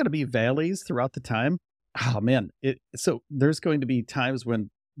mountains, there's going to be valleys throughout the time. Oh man. So there's going to be times when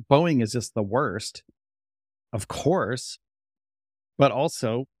Boeing is just the worst, of course, but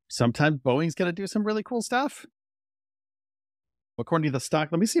also sometimes Boeing's going to do some really cool stuff. According to the stock,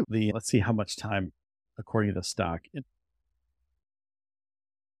 let's see how much time according to the stock.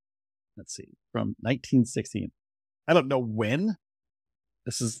 Let's see, from 1916. I don't know when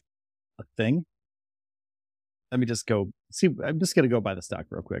this is a thing. Let me just go see. I'm just going to go by the stock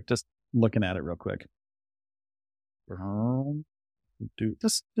real quick. Just looking at it real quick.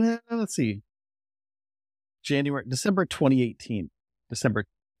 Let's see. December 2018. December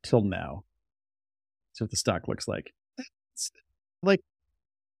till now. See what the stock looks like. It's like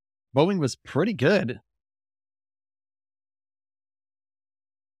Boeing was pretty good.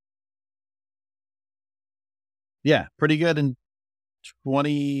 Yeah, pretty good in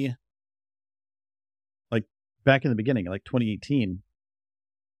 20, like back in the beginning, like 2018.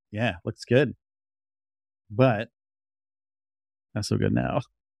 Yeah, looks good. But not so good now.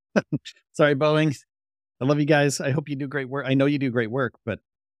 Sorry, Boeing. I love you guys. I hope you do great work. I know you do great work, but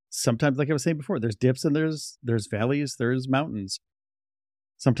sometimes, like I was saying before, there's dips and there's valleys, there's mountains.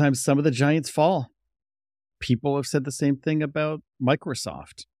 Sometimes some of the giants fall. People have said the same thing about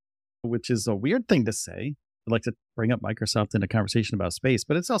Microsoft, which is a weird thing to say. I'd like to bring up Microsoft in a conversation about space,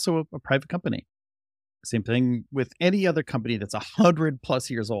 but it's also a private company. Same thing with any other company that's 100+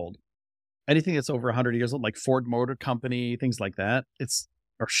 years old. Anything that's over 100 years old, like Ford Motor Company, things like that,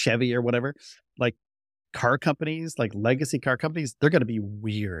 or Chevy or whatever, like car companies, like legacy car companies, they're going to be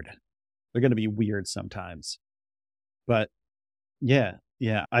weird. They're going to be weird sometimes. But yeah,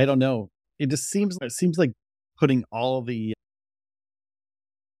 I don't know. It seems like putting all the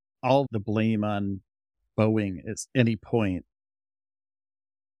blame on Boeing at any point.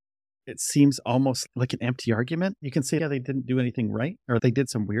 It seems almost like an empty argument. You can say, yeah, they didn't do anything right, or they did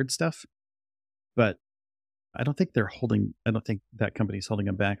some weird stuff, but I don't think that company's holding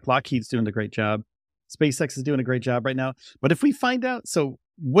them back. Lockheed's doing a great job. SpaceX is doing a great job right now. But if we find out, so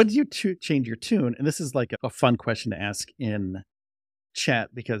when do you change your tune? And this is like a fun question to ask in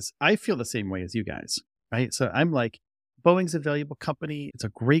chat, because I feel the same way as you guys, right? So I'm like, Boeing's a valuable company. It's a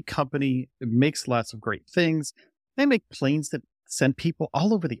great company. It makes lots of great things. They make planes that send people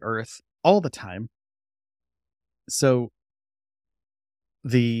all over the earth all the time. So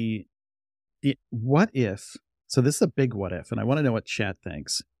what if, so this is a big what if, and I want to know what chat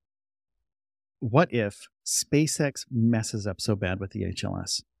thinks. What if SpaceX messes up so bad with the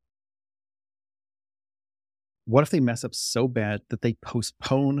HLS? What if they mess up so bad that they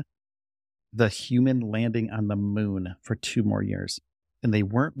postpone the human landing on the moon for 2 more years? And they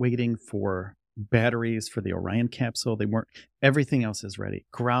weren't waiting for batteries for the Orion capsule. Everything else is ready.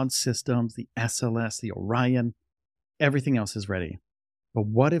 Ground systems, the SLS, the Orion, everything else is ready. But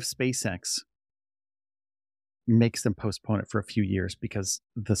what if SpaceX makes them postpone it for a few years because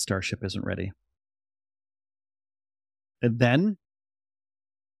the Starship isn't ready? And then,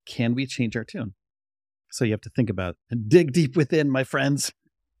 can we change our tune? So you have to think about it. Dig deep within, my friends.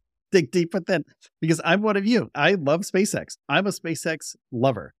 Dig deep within. Because I'm one of you. I love SpaceX. I'm a SpaceX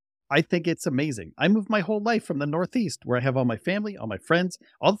lover. I think it's amazing. I moved my whole life from the Northeast, where I have all my family, all my friends,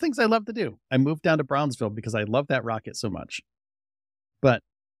 all the things I love to do. I moved down to Brownsville because I love that rocket so much. But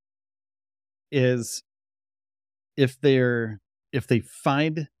if they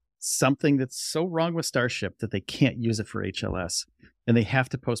find something that's so wrong with Starship that they can't use it for HLS, and they have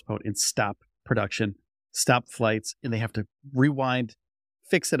to postpone and stop production, stop flights, and they have to rewind,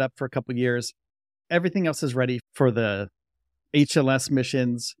 fix it up for a couple of years. Everything else is ready for the HLS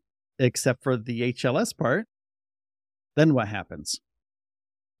missions, except for the HLS part. Then what happens?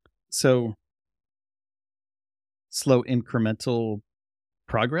 So, slow incremental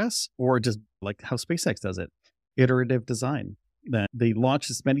progress, or just like how SpaceX does it, iterative design. That they launch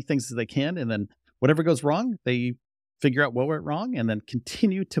as many things as they can, and then whatever goes wrong, they figure out what went wrong and then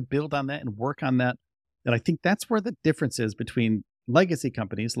continue to build on that and work on that. And I think that's where the difference is between legacy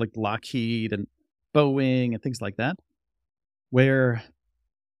companies like Lockheed and Boeing and things like that, where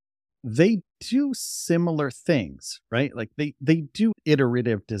they do similar things, right? Like they do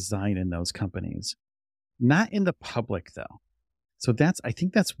iterative design in those companies, not in the public though. So I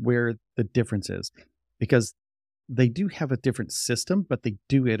think that's where the difference is, because they do have a different system, but they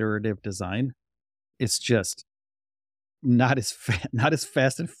do iterative design. It's just not as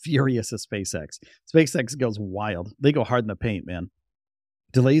fast and furious as SpaceX. SpaceX goes wild. They go hard in the paint, man.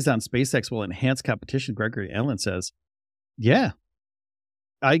 Delays on SpaceX will enhance competition, Gregory Allen says. Yeah,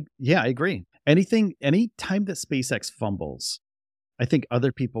 I agree. Any time that SpaceX fumbles, I think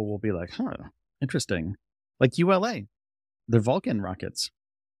other people will be like, huh, interesting. Like ULA, their Vulcan rockets.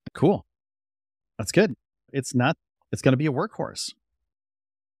 Cool. That's good. It's going to be a workhorse.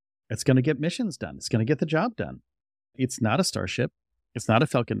 It's going to get missions done. It's going to get the job done. It's not a Starship. It's not a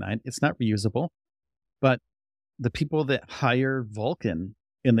Falcon 9. It's not reusable. But the people that hire Vulcan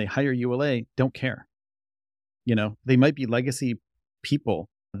and they hire ULA don't care. You know, they might be legacy people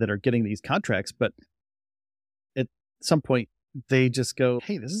that are getting these contracts, but at some point they just go,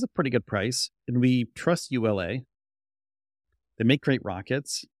 hey, this is a pretty good price. And we trust ULA. They make great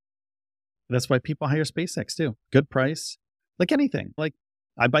rockets. That's why people hire SpaceX too. Good price. Like anything. Like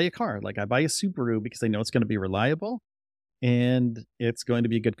I buy a car. Like I buy a Subaru because I know it's going to be reliable and it's going to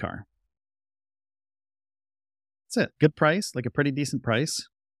be a good car. That's it. Good price, like a pretty decent price.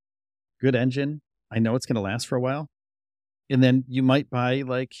 good engine. I know it's going to last for a while. And then you might buy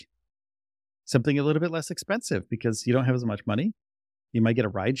like something a little bit less expensive because you don't have as much money. You might get a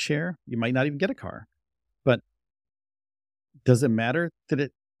ride share. You might not even get a car. But does it matter that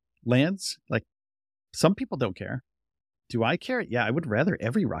it lands? Like, some people don't care. Do I care? Yeah, I would rather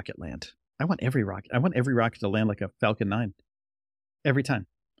every rocket land. I want every rocket to land like a Falcon 9 every time.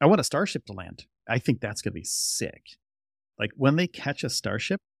 I want a Starship to land. I think that's going to be sick. Like, when they catch a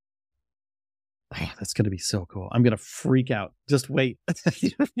Starship, that's going to be so cool. I'm going to freak out. Just wait.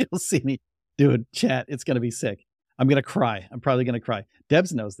 You'll see me. Dude, chat, it's going to be sick. I'm going to cry. I'm probably going to cry.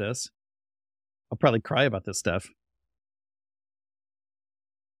 Debs knows this. I'll probably cry about this stuff.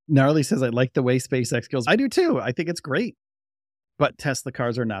 Gnarly says, I like the way SpaceX goes. I do too. I think it's great. But Tesla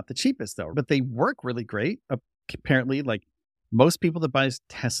cars are not the cheapest though. But they work really great. Apparently, like, most people that buy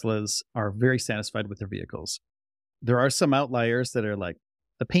Teslas are very satisfied with their vehicles. There are some outliers that are like,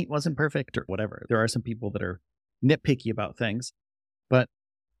 the paint wasn't perfect or whatever. There are some people that are nitpicky about things.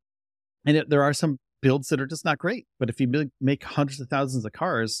 There are some builds that are just not great. But if you make hundreds of thousands of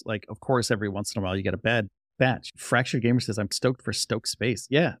cars, like, of course, every once in a while you get a bad batch. Fractured Gamer says, I'm stoked for Stoke Space.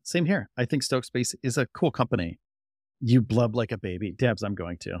 Yeah, same here. I think Stoke Space is a cool company. You blub like a baby. Debs, I'm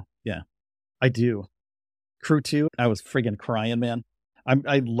going to. Yeah, I do. Crew 2, I was friggin' crying, man.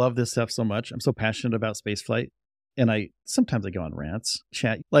 I love this stuff so much. I'm so passionate about spaceflight. And sometimes I go on rants,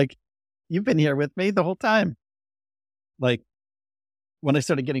 chat. Like, you've been here with me the whole time. Like, when I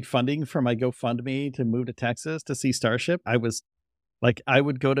started getting funding for my GoFundMe to move to Texas to see Starship, I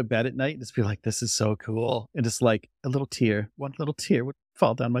would go to bed at night and just be like, this is so cool. And just like one little tear would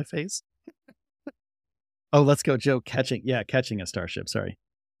fall down my face. Oh, let's go, Joe. Catching a Starship. Sorry.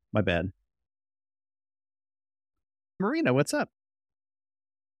 My bad. Marina, what's up?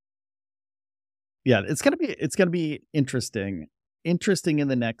 Yeah, it's going to be interesting in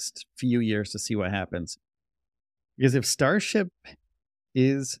the next few years to see what happens. Because if Starship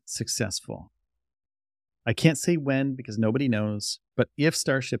is successful, I can't say when because nobody knows, but if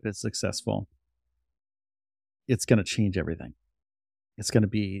Starship is successful, it's going to change everything. It's going to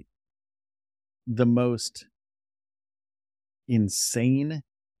be the most insane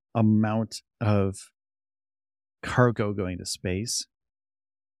amount of cargo going to space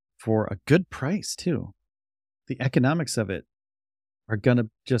for a good price too. The economics of it are going to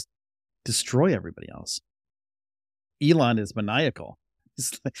just destroy everybody else. Elon is maniacal.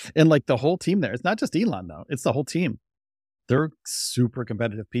 And like the whole team there, it's not just Elon though, it's the whole team. They're super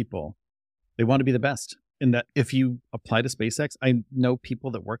competitive people. They want to be the best. And that if you apply to SpaceX, I know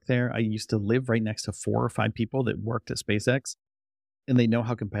people that work there. I used to live right next to 4 or 5 people that worked at SpaceX, and they know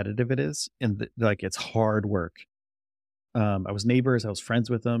how competitive it is. And like, it's hard work. I was neighbors. I was friends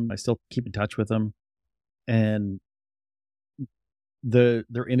with them. I still keep in touch with them. And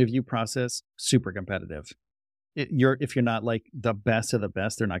their interview process, super competitive. If you're not like the best of the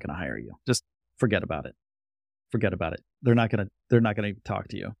best, they're not going to hire you. Just forget about it. They're not going to even talk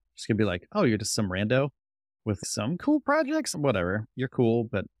to you. Just going to be like, oh, you're just some rando with some cool projects, whatever. You're cool.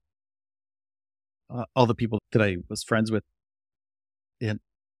 But all the people that I was friends with in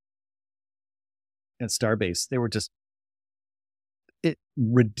Starbase, they were just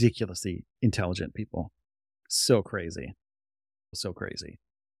ridiculously intelligent people. So crazy.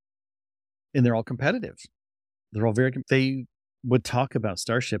 And they're all competitive. They're all they would talk about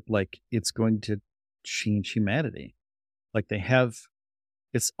Starship like it's going to change humanity. Like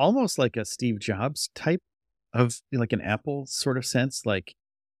it's almost like a Steve Jobs type of, like, an Apple sort of sense. Like,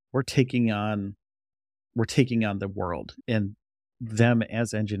 we're taking on the world, and them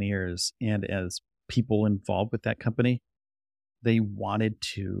as engineers and as people involved with that company, they wanted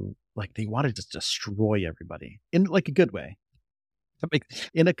to just destroy everybody in like a good way.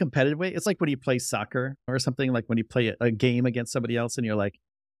 In a competitive way. It's like when you play soccer or something, like when you play a game against somebody else and you're like,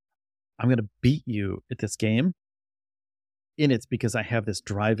 I'm going to beat you at this game. And it's because I have this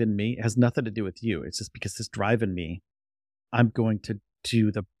drive in me. It has nothing to do with you. It's just because this drive in me, I'm going to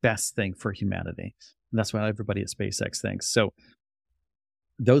do the best thing for humanity. And that's what everybody at SpaceX thinks. So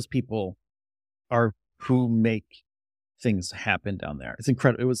those people are who make things happen down there. It's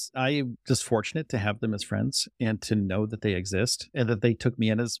incredible. I'm just fortunate to have them as friends and to know that they exist and that they took me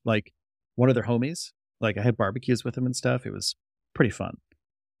in as like one of their homies. Like, I had barbecues with them and stuff. It was pretty fun.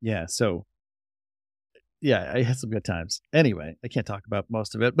 Yeah. So yeah, I had some good times. Anyway, I can't talk about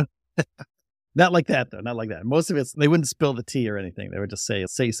most of it, but not like that though. Not like that. Most of it, they wouldn't spill the tea or anything. They would just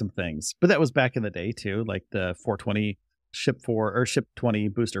say some things, but that was back in the day too. Like the 420 Ship 4 or Ship 20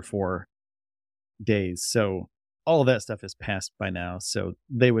 Booster 4 days. So all of that stuff is past by now. So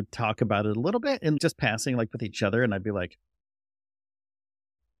they would talk about it a little bit and just passing, like with each other. And I'd be like,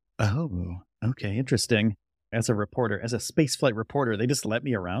 Oh, okay. Interesting. As a reporter, as a spaceflight reporter, they just let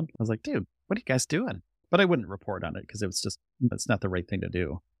me around. I was like, dude, what are you guys doing? But I wouldn't report on it because it's not the right thing to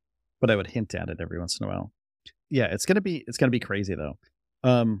do. But I would hint at it every once in a while. Yeah, it's gonna be crazy though.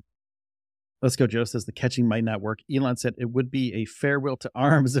 Let's go. Joe says the catching might not work. Elon said it would be a farewell to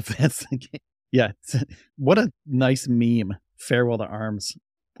arms if that's the case. Yeah, what a nice meme. Farewell to arms.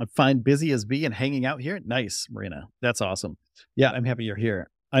 I find busy as bee and hanging out here. Nice, Marina. That's awesome. Yeah, I'm happy you're here.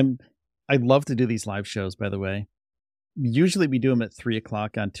 I love to do these live shows, by the way. Usually we do them at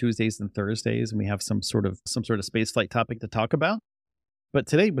 3:00 on Tuesdays and Thursdays, and we have some sort of spaceflight topic to talk about. But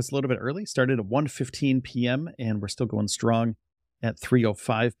today was a little bit early, started at 1:15 p.m., and we're still going strong at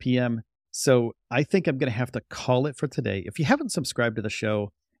 3:05 p.m. So I think I'm going to have to call it for today. If you haven't subscribed to the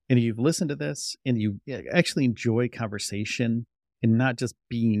show and you've listened to this and you actually enjoy conversation and not just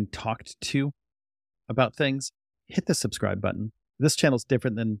being talked to about things, hit the subscribe button. This channel's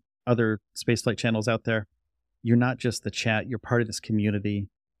different than other spaceflight channels out there. You're not just the chat, you're part of this community.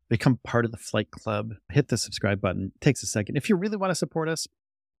 Become part of the flight club. Hit the subscribe button. It takes a second. If you really want to support us,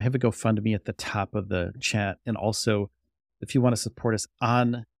 I have a GoFundMe at the top of the chat. And also, if you want to support us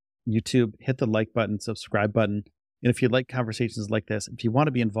on YouTube, hit the like button, subscribe button. And if you like conversations like this, if you want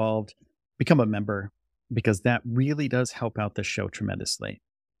to be involved, become a member, because that really does help out the show tremendously.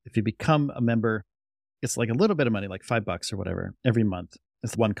 If you become a member, it's like a little bit of money, like $5 or whatever, every month.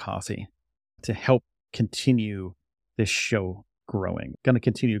 It's one coffee to help continue this show growing. Going to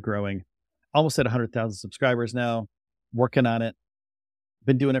continue growing. Almost at 100,000 subscribers now. Working on it.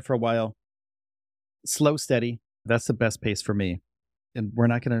 Been doing it for a while. Slow, steady. That's the best pace for me. And we're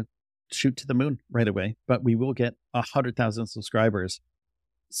not going to shoot to the moon right away, but we will get 100,000 subscribers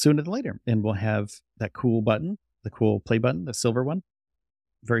sooner than later. And we'll have that cool button, the cool play button, the silver one.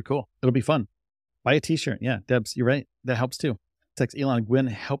 Very cool. It'll be fun. Buy a t-shirt. Yeah, Debs, you're right. That helps too. Text Elon Gwynn,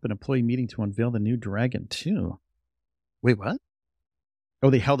 help an employee meeting to unveil the new Dragon 2. Wait, what? Oh,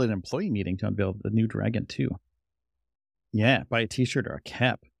 they held an employee meeting to unveil the new Dragon 2. Yeah, buy a t-shirt or a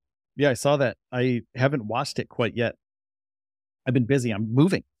cap. Yeah, I saw that. I haven't watched it quite yet. I've been busy. I'm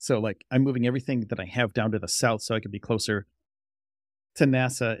moving. So I'm moving everything that I have down to the south so I can be closer to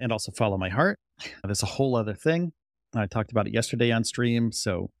NASA and also follow my heart. There's a whole other thing. I talked about it yesterday on stream.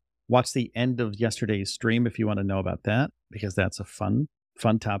 So watch the end of yesterday's stream if you want to know about that, because that's a fun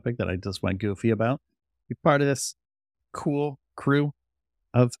topic that I just went goofy about. Be part of this cool crew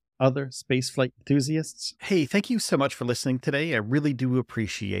of other spaceflight enthusiasts. Hey, thank you so much for listening today. I really do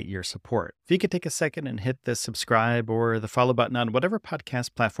appreciate your support. If you could take a second and hit the subscribe or the follow button on whatever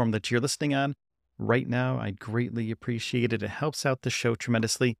podcast platform that you're listening on right now, I'd greatly appreciate it. It helps out the show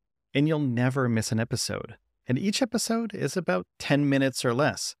tremendously, and you'll never miss an episode. And each episode is about 10 minutes or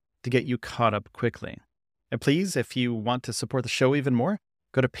less to get you caught up quickly. And please, if you want to support the show even more,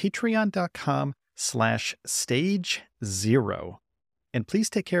 go to patreon.com/stage0. And please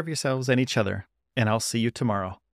take care of yourselves and each other, and I'll see you tomorrow.